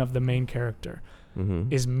son of the main character.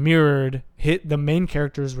 Is mirrored. The main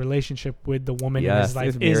character's relationship with the woman in his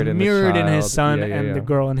life is mirrored in his son and the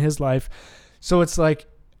girl in his life. So it's like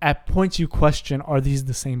at points you question, are these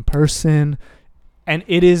the same person? And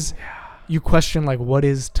it is, you question like, what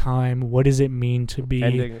is time? What does it mean to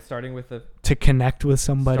be starting with to connect with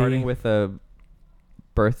somebody? Starting with a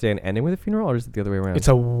birthday and ending with a funeral, or is it the other way around? It's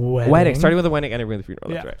a wedding. Starting with a wedding, ending with a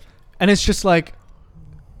funeral. That's right. And it's just like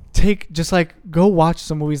go watch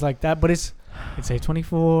some movies like that, but it's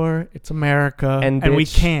A24, it's America, and we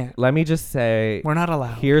can't. Let me just say, we're not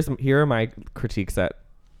allowed. Here are my critiques at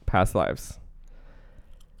Past Lives.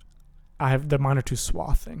 Mine are too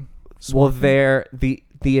swathing. Well, the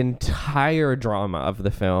entire drama of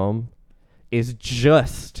the film is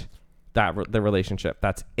just the relationship.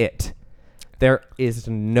 That's it. There is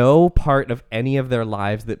no part of any of their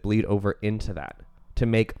lives that bleed over into that to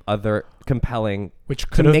make other compelling, which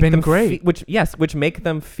could have been great. Which make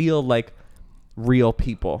them feel like real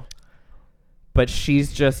people. But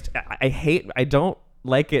she's just, I don't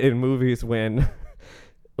like it in movies when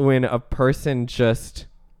a person just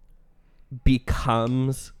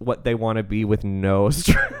becomes what they want to be with no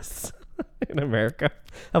stress. In America,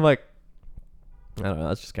 I'm like, I don't know,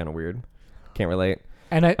 that's just kind of weird. Can't relate.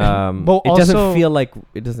 And it doesn't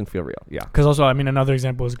feel real. Yeah. Because also, I mean, another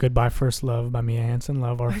example is Goodbye First Love by Mia Hansen,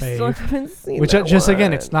 Love Our Fave. I haven't seen which that just one.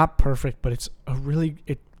 Again, it's not perfect, but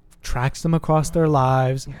it tracks them across their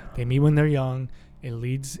lives. Yeah. They meet when they're young. It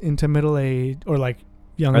leads into middle age or like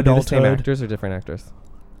young adulthood. Are they the same actors or different actors?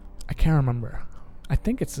 I can't remember. I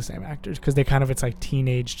think it's the same actors because it's like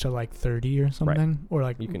teenage to like 30 or something, right. Or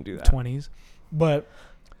like you can do that 20s. But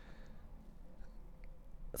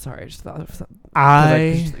sorry, I just thought of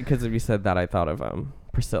something. Because if you said that, I thought of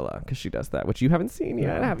Priscilla because she does that, which you haven't seen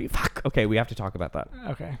yet, have you? Fuck. Okay, we have to talk about that.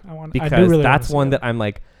 Okay, because I do really that's one that I'm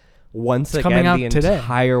like, once it's again, the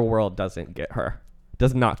entire world does not get her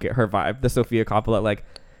vibe. The Sofia Coppola, like,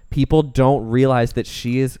 people don't realize that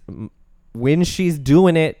she is, when she's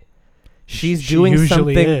doing it, she's doing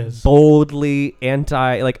something boldly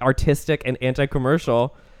artistic and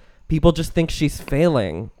anti-commercial. People just think she's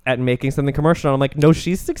failing at making something commercial. And I'm like, no,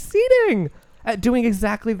 she's succeeding at doing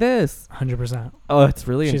exactly this. 100%. Oh, it's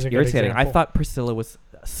really irritating. I thought Priscilla was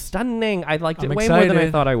stunning. I liked it way more than I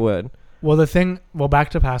thought I would. Well,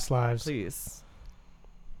 back to Past Lives. Please.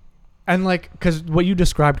 And like, because what you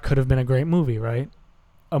described could have been a great movie, right?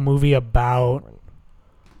 A movie about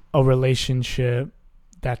a relationship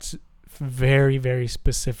that's very, very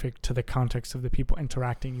specific to the context of the people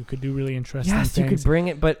interacting. You could do really interesting things. Yes, you could bring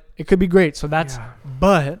it, but it could be great. So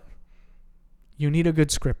but you need a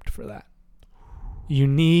good script for that. You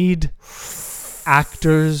need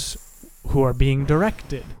actors who are being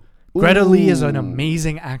directed. Greta Lee is an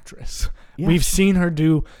amazing actress. Yes. We've seen her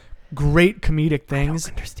do great comedic things. I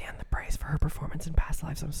don't understand the praise for her performance in Past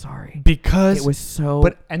Lives. I'm sorry. Because it was so...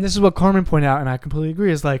 and this is what Carmen pointed out, and I completely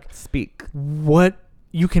agree, is like... Speak.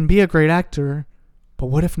 You can be a great actor, but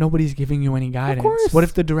what if nobody's giving you any guidance? Of course. What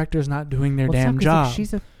if the director's not doing their damn job?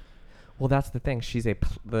 Well, that's the thing.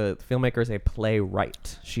 The filmmaker is a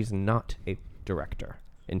playwright. She's not a director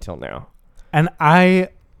until now. And I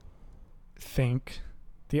think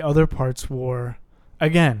the other parts were,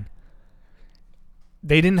 again,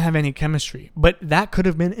 they didn't have any chemistry, but that could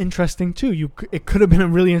have been interesting too. It could have been a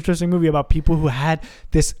really interesting movie about people who had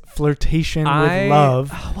this flirtation with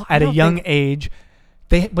love at a young age.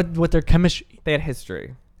 But with their chemistry, they had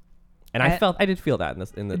history, and I did feel that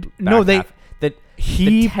in the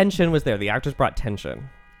tension was there. The actors brought tension,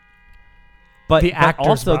 but the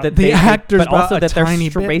actors brought that they're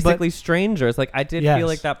basically strangers. Like I did feel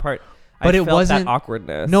like that part. But it wasn't that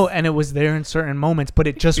awkwardness. No, and it was there in certain moments, but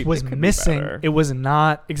it just was missing. It was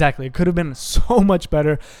not exactly. It could have been so much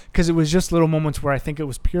better because it was just little moments where I think it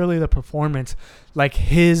was purely the performance, like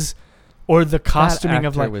his. Or the costuming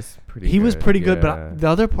of like was pretty good, but the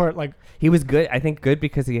other part, like he was good. I think good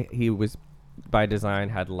because he was by design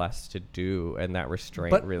had less to do, and that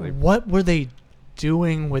restraint really. What were they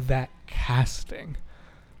doing with that casting?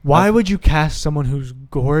 Why would you cast someone who's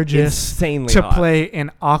gorgeous insanely to hot. play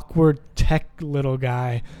an awkward tech little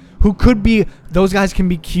guy who could be? Those guys can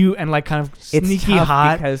be cute and like kind of sneaky It's tough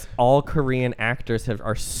hot. because all Korean actors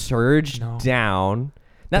are surged No. down.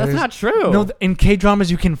 No, that's There's- not true. No, in K dramas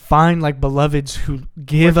you can find like beloveds who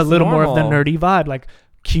give What's a little more of the normal? nerdy vibe, like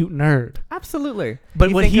cute nerd. Absolutely. But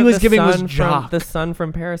You what think he of was the giving was son jock. The son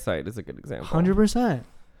from Parasite is a good example. 100%.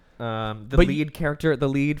 The But lead character, the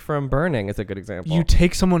lead from Burning, is a good example. You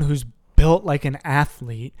take someone who's built like an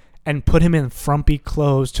athlete and put him in frumpy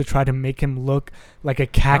clothes to try to make him look like a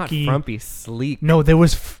khaki. Not frumpy, sleek. No, there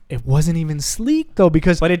was. It wasn't even sleek though,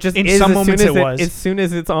 because But it just in is some as moments soon as it was. As soon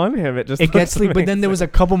as it's on him, it just It gets looks sleek. But then there was a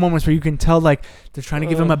amazing. couple moments where you can tell like they're trying to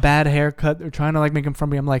give him a bad haircut. They're trying to like make him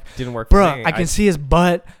frumpy. I'm like, Didn't work for bruh, me. I can see his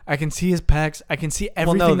butt. I can see his pecs. I can see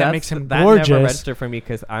everything that makes him gorgeous. That never registered for me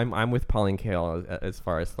because I'm with Pauline Kael as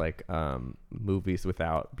far as like movies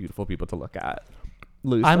without beautiful people to look at.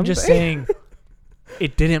 I'm just saying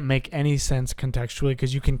it didn't make any sense contextually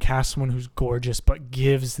because you can cast someone who's gorgeous but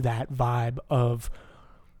gives that vibe of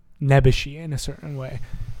nebbishy in a certain way.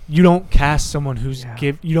 You don't cast someone who's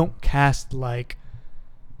you don't cast like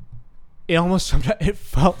it almost sometimes it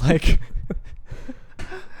felt like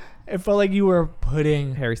you were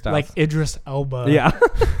putting Harry Styles. like Idris Elba yeah.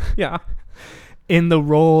 Yeah. in the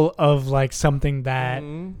role of like something that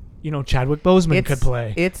Mhm. Chadwick Boseman could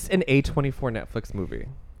play. It's an A24 Netflix movie.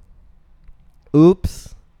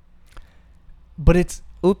 Oops. But it's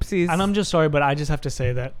Oopsies. and I'm just sorry, but I just have to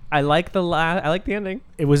say that I like the ending.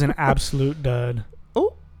 it was an absolute dud.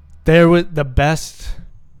 Oh. There was the best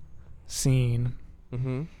scene.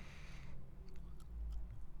 Mm-hmm.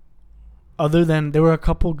 Other than there were a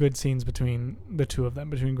couple good scenes between the two of them,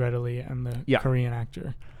 between Greta Lee and the Yeah. Korean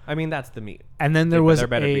actor. I mean, that's the meat. And then there was There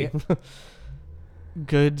better a be.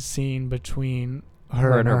 good scene between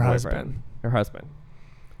her and her boyfriend. husband, Her husband.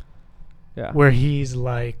 Yeah. where he's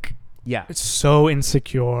like Yeah. so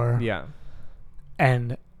insecure, Yeah.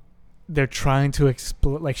 and they're trying to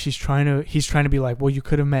like he's trying to be like, well, you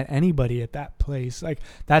could have met anybody at that place. Like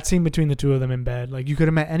that scene between the two of them in bed, like you could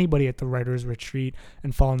have met anybody at the writer's retreat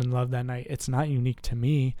and fallen in love that night. It's not unique to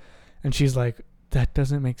me. And she's like, that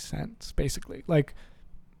doesn't make sense, basically. Like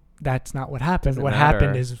that's not what happened. Doesn't What matter.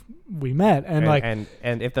 happened is we met,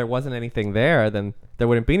 and if there wasn't anything there, then there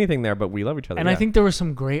wouldn't be anything there, but we love each other. and I think there were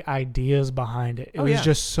some great ideas behind it. It was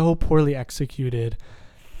just so poorly executed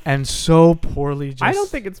and so poorly just I don't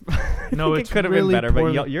think it's No, it it's could have really been better,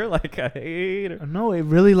 poorly- but you're like a hater. no, it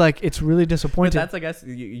really it's really But disappointing. that's, I guess,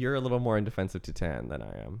 you're a little more in defense of Titan than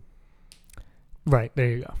I am. Right, there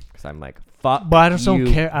you go. Because I'm like, fuck. But I just you,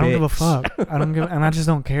 don't care. I don't give a bitch. fuck. I don't give, and I just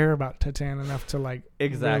don't care about Titan enough to like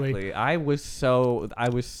Exactly. really- I was so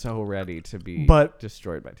ready to be But-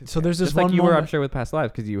 destroyed by Titan. so there's this Just like one you were, I'm moment- sure, with Past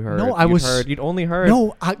Lives, because you heard. No, I was- You'd only heard.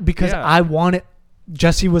 No, because Yeah. I wanted.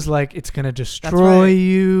 Jesse was like, "It's gonna destroy right.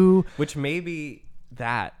 you." Which maybe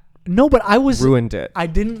that No, but I was. ruined it. I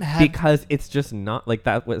didn't have. Because it's just not like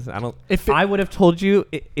that was. I don't. If it- I would have told you,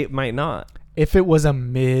 it might not. if it was a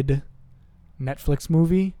mid Netflix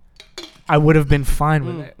movie, I would have been fine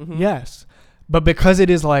with it. Mhm. Yes, but because it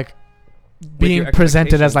is like being your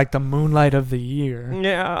presented as expectations. like the moonlight of the year,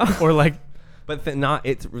 Yeah. or like But not.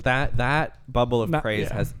 It's that bubble of Not- praise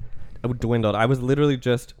yeah. has dwindled. I was literally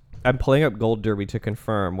just. I'm pulling up Gold Derby to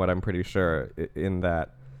confirm what I'm pretty sure in that.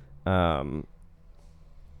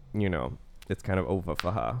 It's kind of over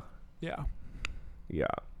for her. yeah. Yeah.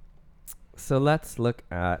 So let's look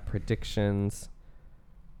at predictions.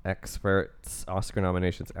 Experts, Oscar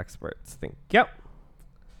nominations, experts. Yep.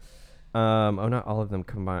 Not all of them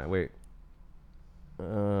combined. Wait.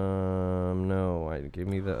 No. Give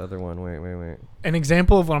me the other one. Wait. An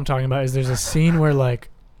example of what I'm talking about is there's a scene where like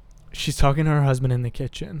she's talking to her husband in the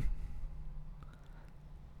kitchen.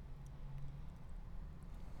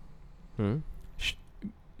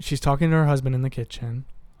 She's talking to her husband in the kitchen,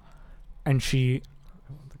 and she.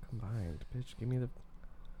 I want the combined. Bitch, give me the.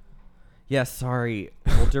 Yeah, sorry.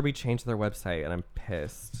 Well, Derby changed their website, and I'm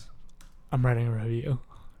pissed. I'm writing a review.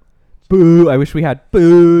 Boo! I wish we had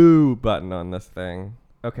boo button on this thing.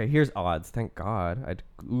 Okay, here's odds. Thank God. I'd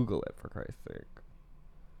Google it, for Christ's sake.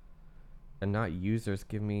 And not users.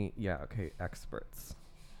 Give me... Yeah, okay. Experts.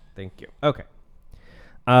 Thank you. Okay.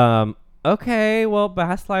 Okay, well,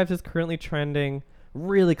 Past Lives is currently trending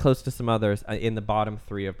really close to some others in the bottom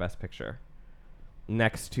 3 of Best Picture.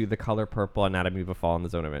 Next to The Color Purple, Anatomy of a Fall, and The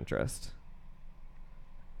Zone of Interest.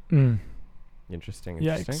 Interesting.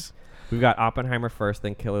 Yikes. We've got Oppenheimer first,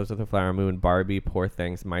 then Killers of the Flower Moon, Barbie, Poor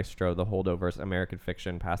Things, Maestro, The Holdovers, American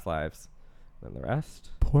Fiction, Past Lives, then the rest.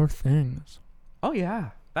 Poor Things. Oh yeah,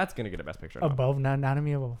 that's gonna get a Best Picture. Above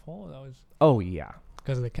Anatomy of a Fall. That was Oh yeah, because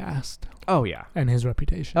because of the cast Oh yeah. and his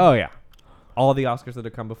reputation. Oh yeah. All the Oscars that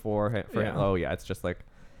have come before for him. Yeah. Oh yeah. It's just like,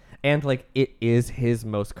 and like it is his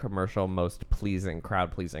most commercial, most pleasing,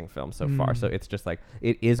 crowd pleasing film so far. So it's just like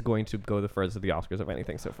it is going to go the furthest of the Oscars of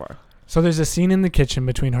anything so far. So there's a scene in the kitchen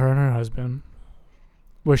between her and her husband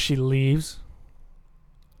where she leaves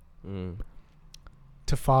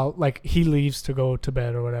to follow, like he leaves to go to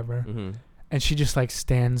bed or whatever, and she just like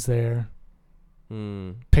stands there,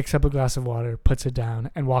 picks up a glass of water, puts it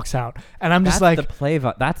down, and walks out. And I'm just that's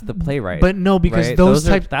like, that's the playwright. But no, because right? those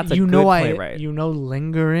are- type, that's a you good know, playwright.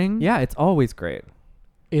 lingering, Yeah, it's always great.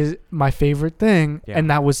 is my favorite thing, Yeah. and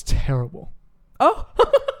that was terrible Oh.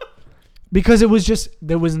 because it was just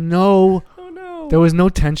there was no no.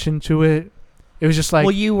 tension to it. It was just like,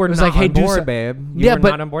 well, you were it was not like, hey, on do board, so- babe. You Yeah, were but-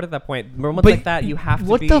 not on board at that point. Moments but like that, you have to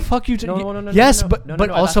what be. the fuck you? No. Yes, no, but no,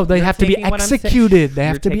 no, also that's- they you're have to be taking what I'm saying- executed. They you're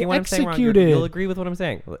have to be taking what I'm saying wrong. executed. You'll agree with what I'm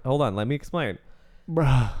saying. Hold on, let me explain.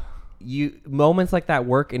 Bruh. Moments like that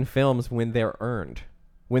work in films when they're earned.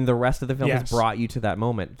 When the rest of the film has Yes. brought you to that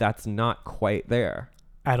moment, that's not quite there.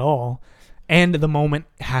 At all, and the moment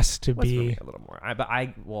has to What's for be me a little more. But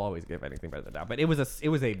I will always give anything better than that. But it was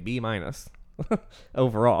a B minus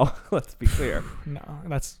overall. Let's be clear. no.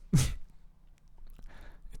 That's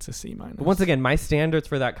it's a C minus. But once again, my standards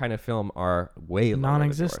for that kind of film are way lower than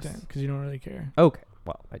non-existent yours. because you don't really care. Okay.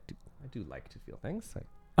 Well, I do like to feel things.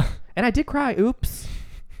 And I did cry. Oops.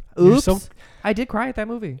 You're Oops. so- I did cry at that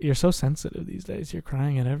movie. You're so sensitive these days. You're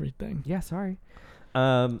crying at everything. Yeah, sorry.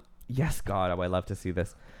 Yes, God, I love to see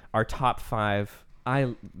this. Our top 5.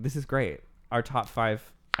 This is great. Our top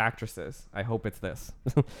 5 actresses. I hope it's this.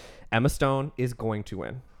 Emma Stone is going to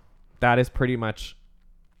win. That is pretty much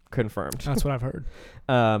confirmed. That's what I've heard.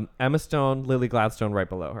 Emma Stone, Lily Gladstone right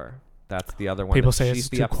below her. That's the other one. People say She's it's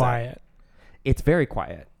the too upset. quiet. It's very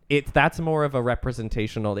quiet. That's more of a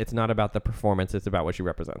representational. It's not about the performance. It's about what she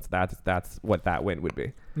represents. That's what that win would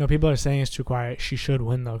be. No, people are saying it's too quiet. She should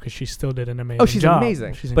win though because she still did an amazing Oh, she's job.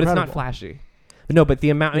 amazing. She's but it's incredible. not flashy. No, but the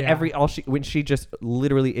amount Yeah. when she just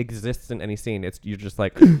literally exists in any scene, you're just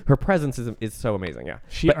like her presence is so amazing. Yeah.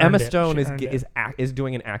 She But Emma earned it. Stone She earned it. is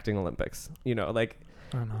doing an acting Olympics. You know, like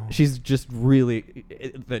I don't know. she's just really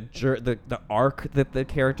the arc that the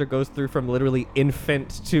character goes through from literally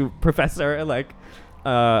infant to professor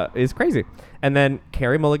is crazy. And then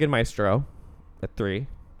Carey Mulligan Maestro at 3,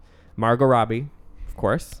 Margot Robbie, of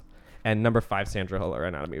course, and number 5 Sandra Hüller,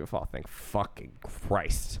 Anatomy of a Fall. Thank fucking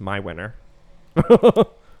Christ, my winner.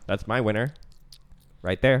 That's my winner,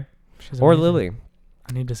 right there. She's Or amazing. Lily.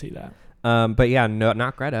 I need to see that. But yeah, no,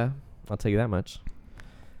 not Greta. I'll tell you that much.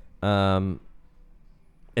 And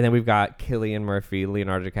then we've got Cillian Murphy,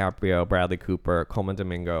 Leonardo DiCaprio, Bradley Cooper, Coleman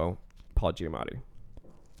Domingo, Paul Giamatti,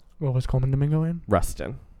 What was Coleman Domingo in?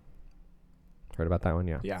 Rustin. Heard about that one?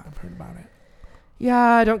 Yeah. Yeah, I've heard about it. Yeah,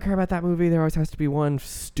 I don't care about that movie. There always has to be one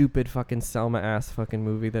stupid fucking Selma ass fucking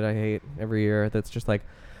movie that I hate every year. That's just like,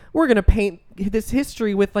 we're gonna paint this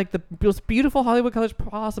history with like the most beautiful Hollywood colors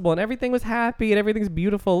possible, and everything was happy and everything's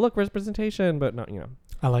beautiful. Look, representation, but not,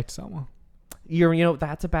 I liked Selma.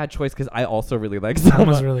 That's a bad choice because I also really like Selma.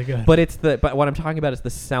 Selma's really good. But what I'm talking about is the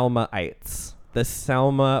Selmaites, the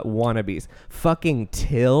Selma wannabes. Fucking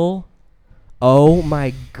Till. Oh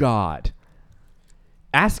my God.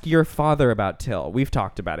 Ask your father about Till. We've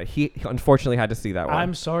talked about it. He unfortunately had to see that one.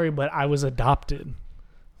 I'm sorry, but I was adopted.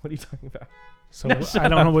 What are you talking about? So No, I shut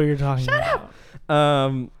don't up. know what you're talking about.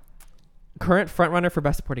 Current frontrunner for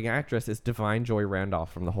Best Supporting Actress is Divine Joy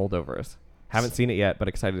Randolph from The Holdovers. Haven't seen it yet, but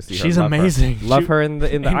excited to see her. She's Love her. amazing. Love her in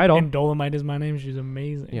the Idol. And Dolomite is my name. She's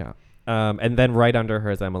amazing. Yeah. And then right under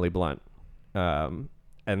her is Emily Blunt. And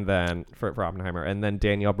then for Oppenheimer. And then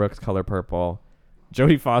Danielle Brooks, Color Purple.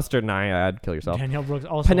 Jodie Foster, Naiad, Kill Yourself. Danielle Brooks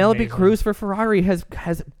also Penelope amazing. Cruz for Ferrari has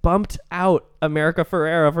bumped out America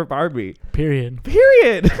Ferrera for Barbie. Period.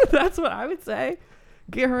 Period. That's what I would say.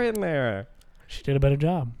 Get her in there. She did a better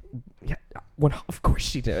job. Yeah, of course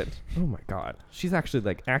she did. Oh my God, she's actually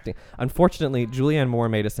like acting. Unfortunately, Julianne Moore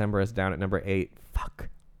May December is down at number 8. Fuck,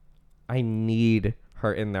 I need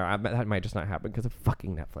her in there. That might just not happen because of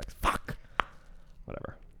fucking Netflix. Fuck.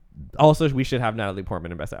 Whatever. Also, we should have Natalie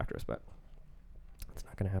Portman in Best Actress, but it's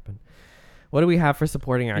not gonna happen. What do we have for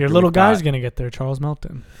supporting actor? Your little We've guy's got- gonna get there. Charles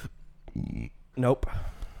Melton. Nope.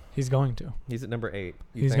 He's going to. He's at number 8.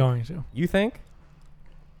 He's going to. You think?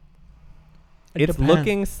 It It's depends.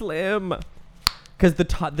 looking slim. Because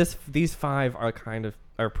these 5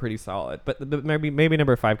 are pretty solid, but maybe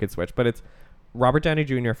number 5 could switch. But it's Robert Downey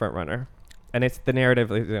Jr. front runner, and it's the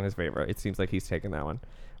narrative is in his favor. It seems like he's taken that one.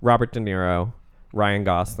 Robert De Niro, Ryan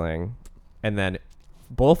Gosling, and then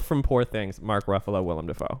both from Poor Things, Mark Ruffalo, Willem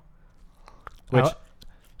Dafoe. Which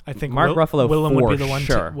I I think Mark Ruffalo Willem for would be the one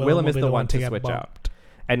sure. to, Willem is would be the one to get switch out. bumped.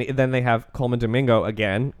 And then they have Coleman Domingo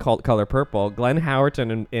again, called Color Purple. Glenn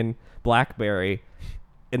Howerton in Blackberry,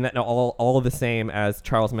 and that all the same as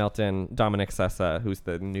Charles Melton, Dominic Sessa, who's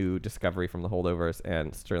the new discovery from The Holdovers,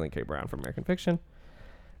 and Sterling K. Brown from American Fiction.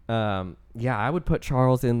 Yeah, I would put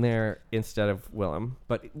Charles in there instead of Willem,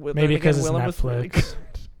 but Maybe because it's Willem was really Netflix. good.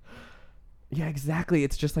 Yeah, exactly.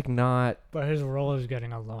 It's just like not. But his role is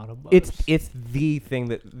getting a lot of buzz. It's the thing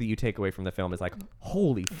that you take away from the film is like,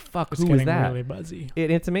 holy fuck, It's who was getting that? really buzzy.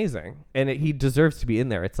 It's amazing, and he deserves to be in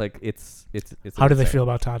there. It's like it's. How do they insane. feel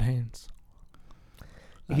about Todd Haynes?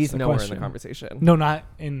 That's He's the nowhere question. in the conversation. No, not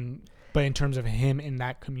in, but in terms of him in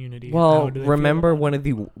that community. how Well, do they feel remember about one it? of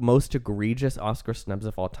the most egregious Oscar snubs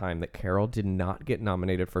of all time that Carol did not get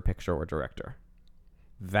nominated for picture or director.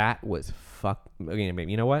 That was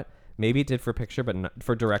you know what? Maybe it did for picture, but not,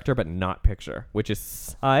 for director, but not picture, which is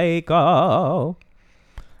psycho.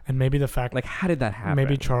 And maybe the fact, Like, how did that happen?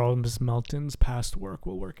 maybe Charles Melton's past work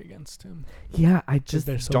will work against him. Yeah, I 'Cause just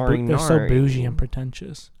they're so darn they're so darn. bougie and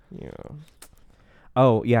pretentious. Yeah.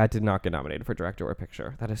 Oh, yeah, it did not get nominated for director or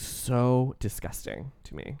picture. That is so disgusting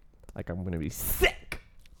to me. Like, I'm going to be sick.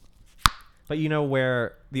 But you know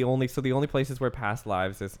where the only places where Past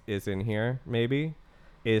Lives is in here, maybe,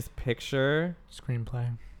 is picture.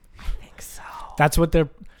 Screenplay. I think so. That's what they're,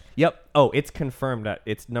 Yep. Oh, it's confirmed that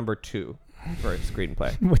it's number 2 for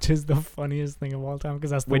screenplay. which is the funniest thing of all time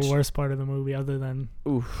because that's the Which- worst part of the movie other than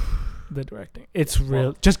Oof. the directing. It's real.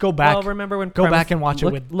 Well- Just go back. Well, remember when Go back and watch it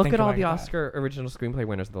look, with- look think at all about the that. Oscar original screenplay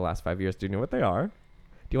winners of the last 5 years. Do you know what they are? Do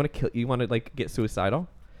you want to kill? You want to like get suicidal?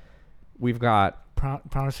 We've got,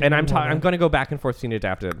 Promising and Young I'm Woman. going to go back and forth scene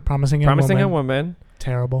adapted. Promising Young Promising Woman. a Woman,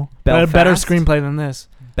 Terrible. Belfast. Better screenplay than this.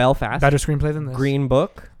 Belfast, Better screenplay than this. Green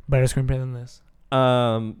Book, Better screenplay than this.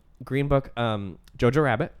 Green Book, Jojo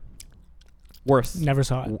Rabbit. Worse. Never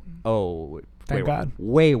saw it. Oh, Thank God.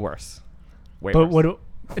 Way worse. Way But worse.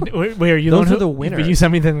 wait, are you Those the one are the who, winners. But you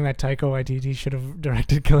sent me the thing that Taika Waititi should have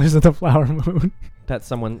directed Killers of the Flower Moon. That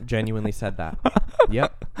someone genuinely said that.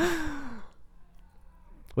 Yep.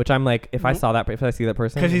 Which I'm like, if I see that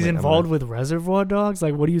person, Because he's I'm like, involved with Reservoir Dogs?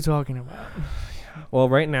 Like, what are you talking about? Well,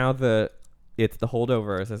 right now it's the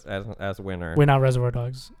Holdovers as winner. We're not Reservoir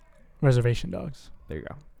Dogs. Reservation Dogs. There you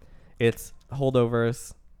go. It's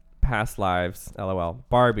Holdovers, Past Lives, LOL,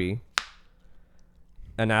 Barbie,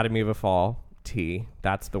 Anatomy of a Fall, T.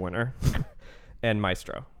 That's the winner, and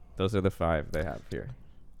Maestro. Those are the 5 they have here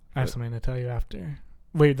I have something to tell you after.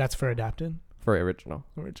 Wait, that's for adapted? for original.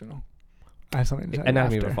 Original. I have something to tell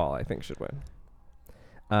Anatomy you of after. a Fall, I think, should win.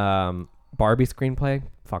 Barbie screenplay,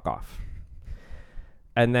 fuck off.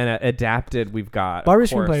 And then adapted, we've got Barbie of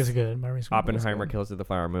course, screenplay is good. Barbie screenplay is Oppenheimer, good. Kills of the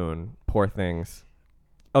Flower Moon, Poor Things.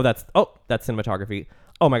 That's cinematography.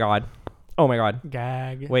 Oh my god.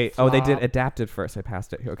 Gag. Wait, they did flop. adapted first. I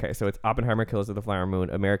passed it. Okay, so it's Oppenheimer, Kills of the Flower Moon,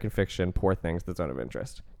 American Fiction, Poor Things, The Zone of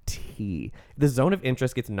Interest. T. The Zone of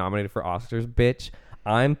Interest gets nominated for Oscars, bitch.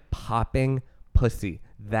 I'm popping pussy.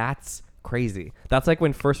 That's crazy. That's like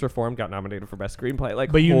when First Reformed got nominated for Best Screenplay.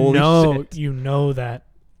 Like, But holy shit. you know that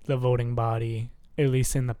the voting body, at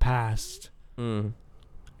least in the past,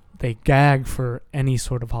 they gag for any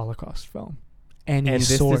sort of Holocaust film. And this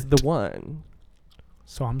is the one.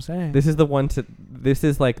 So I'm saying. This is the one to. This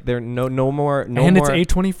is like there no more. And it's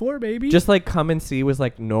A24, baby. Just like Come and See was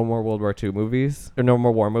like no more World War II movies or no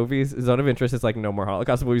more war movies. Zone of Interest is like no more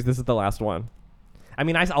Holocaust movies. This is the last one. I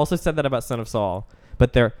mean, I also said that about Son of Saul,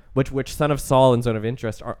 but they're which Son of Saul and Zone of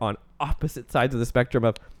Interest are on opposite sides of the spectrum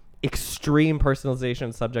of extreme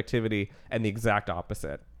personalization, subjectivity, and the exact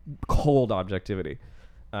opposite, cold objectivity.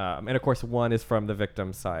 And of course, one is from the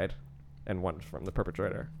victim's side, and one's from the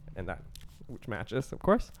perpetrator, and that which matches, of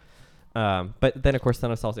course. But then, of course,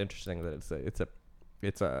 Son of Saul is interesting that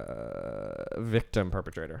it's a victim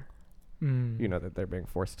perpetrator. You know that they're being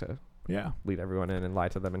forced to lead everyone in and lie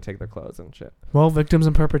to them and take their clothes and shit. Well, victims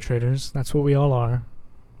and perpetrators. That's what we all are.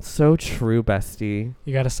 So true, bestie.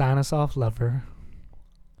 You got to sign us off, lover.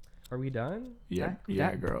 Are we done? Yeah,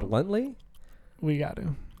 That girl. Bluntly? We got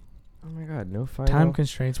to. Oh my god, no final. Time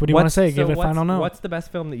constraints. What do you want to say? Give it a final note. What's the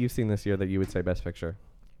best film that you've seen this year that you would say Best Picture?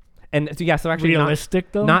 And so actually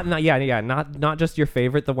realistic though. not just your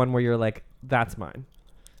favorite, the one where you're like, that's mine.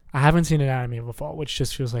 I haven't seen Anatomy of a Fall, which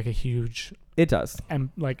just feels like a huge It does. and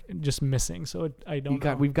like just missing. So I don't.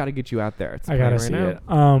 know. We've got to get you out there. It's I gotta playing right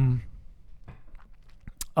see now. it.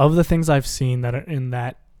 Of the things I've seen that are in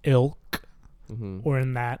that ilk or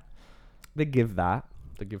in that, They give that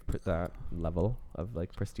level of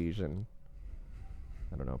like prestige and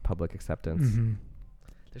I don't know, public acceptance.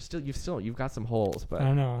 There's you've got some holes, but I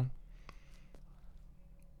don't know.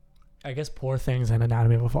 I guess Poor Things and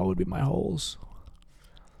Anatomy of a Fall would be my holes.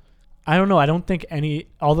 I don't know. I don't think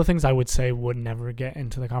all the things I would say would never get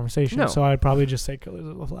into the conversation. No. So I'd probably just say Killers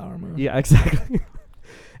of the Flower Moon. Yeah, exactly.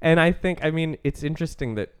 And I think, I mean, it's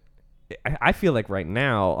interesting that I feel like right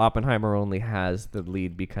now Oppenheimer only has the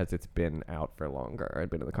lead because it's been out for longer. I've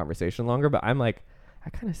been in the conversation longer, but I'm like, I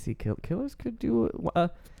kind of see Killers could do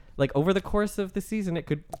like over the course of the season, it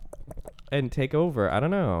could and take over. I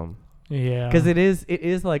don't know. Yeah. Because it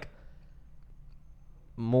is like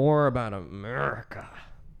more about America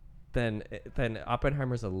than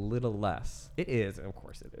Oppenheimer's a little less. It is, of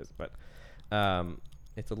course it is, but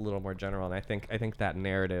it's a little more general, and I think that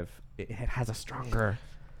narrative it has a stronger.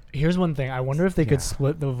 Here's one thing. I wonder if they could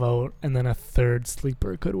split the vote and then a third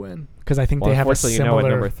sleeper could win, because I think they have a similar. You know what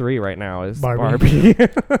number 3 right now is Barbie.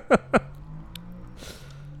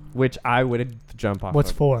 Which I would jump off.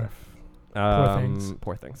 What's of. 4? Poor Things.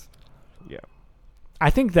 Poor Things. Yeah. I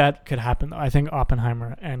think that could happen though. I think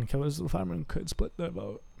Oppenheimer and Killers of the Flower Moon could split the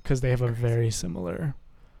vote because they have a very similar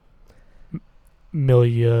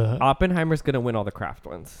milieu. Oppenheimer's gonna win all the craft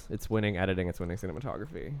ones. It's winning editing. It's winning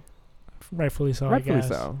cinematography. Rightfully so. Rightfully I guess.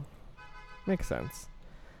 so. Makes sense.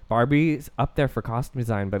 Barbie's up there for costume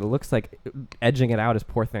design, but it looks like edging it out is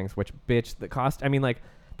Poor Things. Which bitch the cost? I mean, like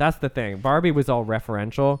that's the thing. Barbie was all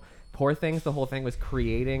referential. Poor Things, the whole thing was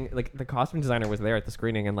creating, like the costume designer was there at the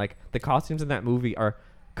screening, and like the costumes in that movie are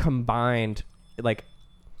combined like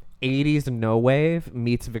 80s no wave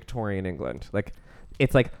meets Victorian England. Like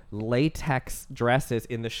it's like latex dresses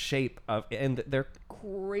in the shape of, and they're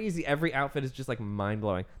crazy. Every outfit is just like mind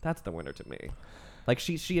blowing. That's the winner to me. Like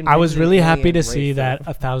she. I was really happy to see that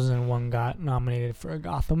 1001 got nominated for a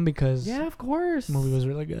Gotham because yeah, of course, the movie was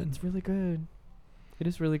really good. It's really good. It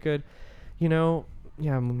is really good. You know,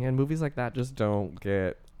 yeah, man, movies like that just don't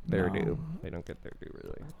get their due. They don't get their due,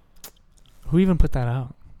 really. Who even put that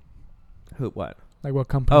out? Who? What? Like what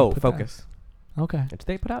company? Oh, put Focus. That? Okay.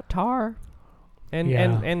 They put out Tar,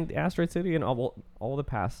 and Asteroid City and all the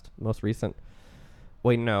past, most recent.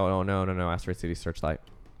 Wait, no. Asteroid City Searchlight.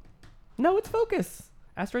 No, it's Focus.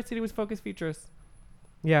 Asteroid City was Focus Features.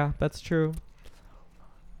 Yeah, that's true.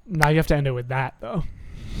 Now you have to end it with that though.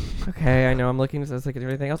 Okay, I know. I'm looking at like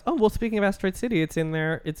everything else. Oh well, speaking of Asteroid City, it's in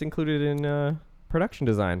there. It's included in production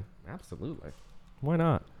design. Absolutely. Why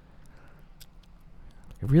not?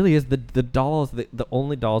 It really is the dolls. The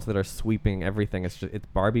only dolls that are sweeping everything. It's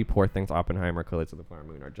Barbie, Poor Things, Oppenheimer, Killers of the Flower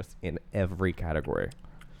Moon are just in every category,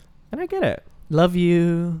 and I get it. Love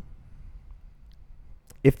you.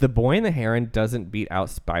 If The Boy and the Heron doesn't beat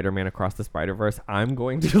out Spider-Man Across the Spider-Verse, I'm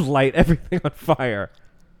going to light everything on fire.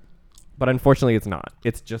 But unfortunately, it's not.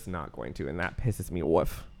 It's just not going to, and that pisses me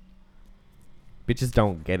off. Bitches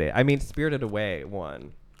don't get it. I mean, Spirited Away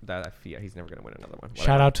won. He's never going to win another one. Whatever.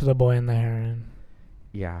 Shout out to The Boy and the Heron.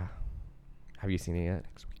 Yeah. Have you seen it yet?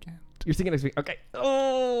 Next weekend. You're seeing it next week? Okay.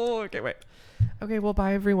 Oh, okay, wait. Okay, well,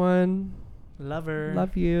 bye, everyone. Love her.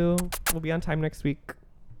 Love you. We'll be on time next week.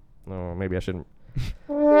 Oh, maybe I shouldn't.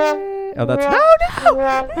 Oh, that's...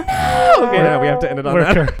 No! Okay, no, we have to end it on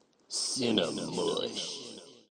that. Cinemush.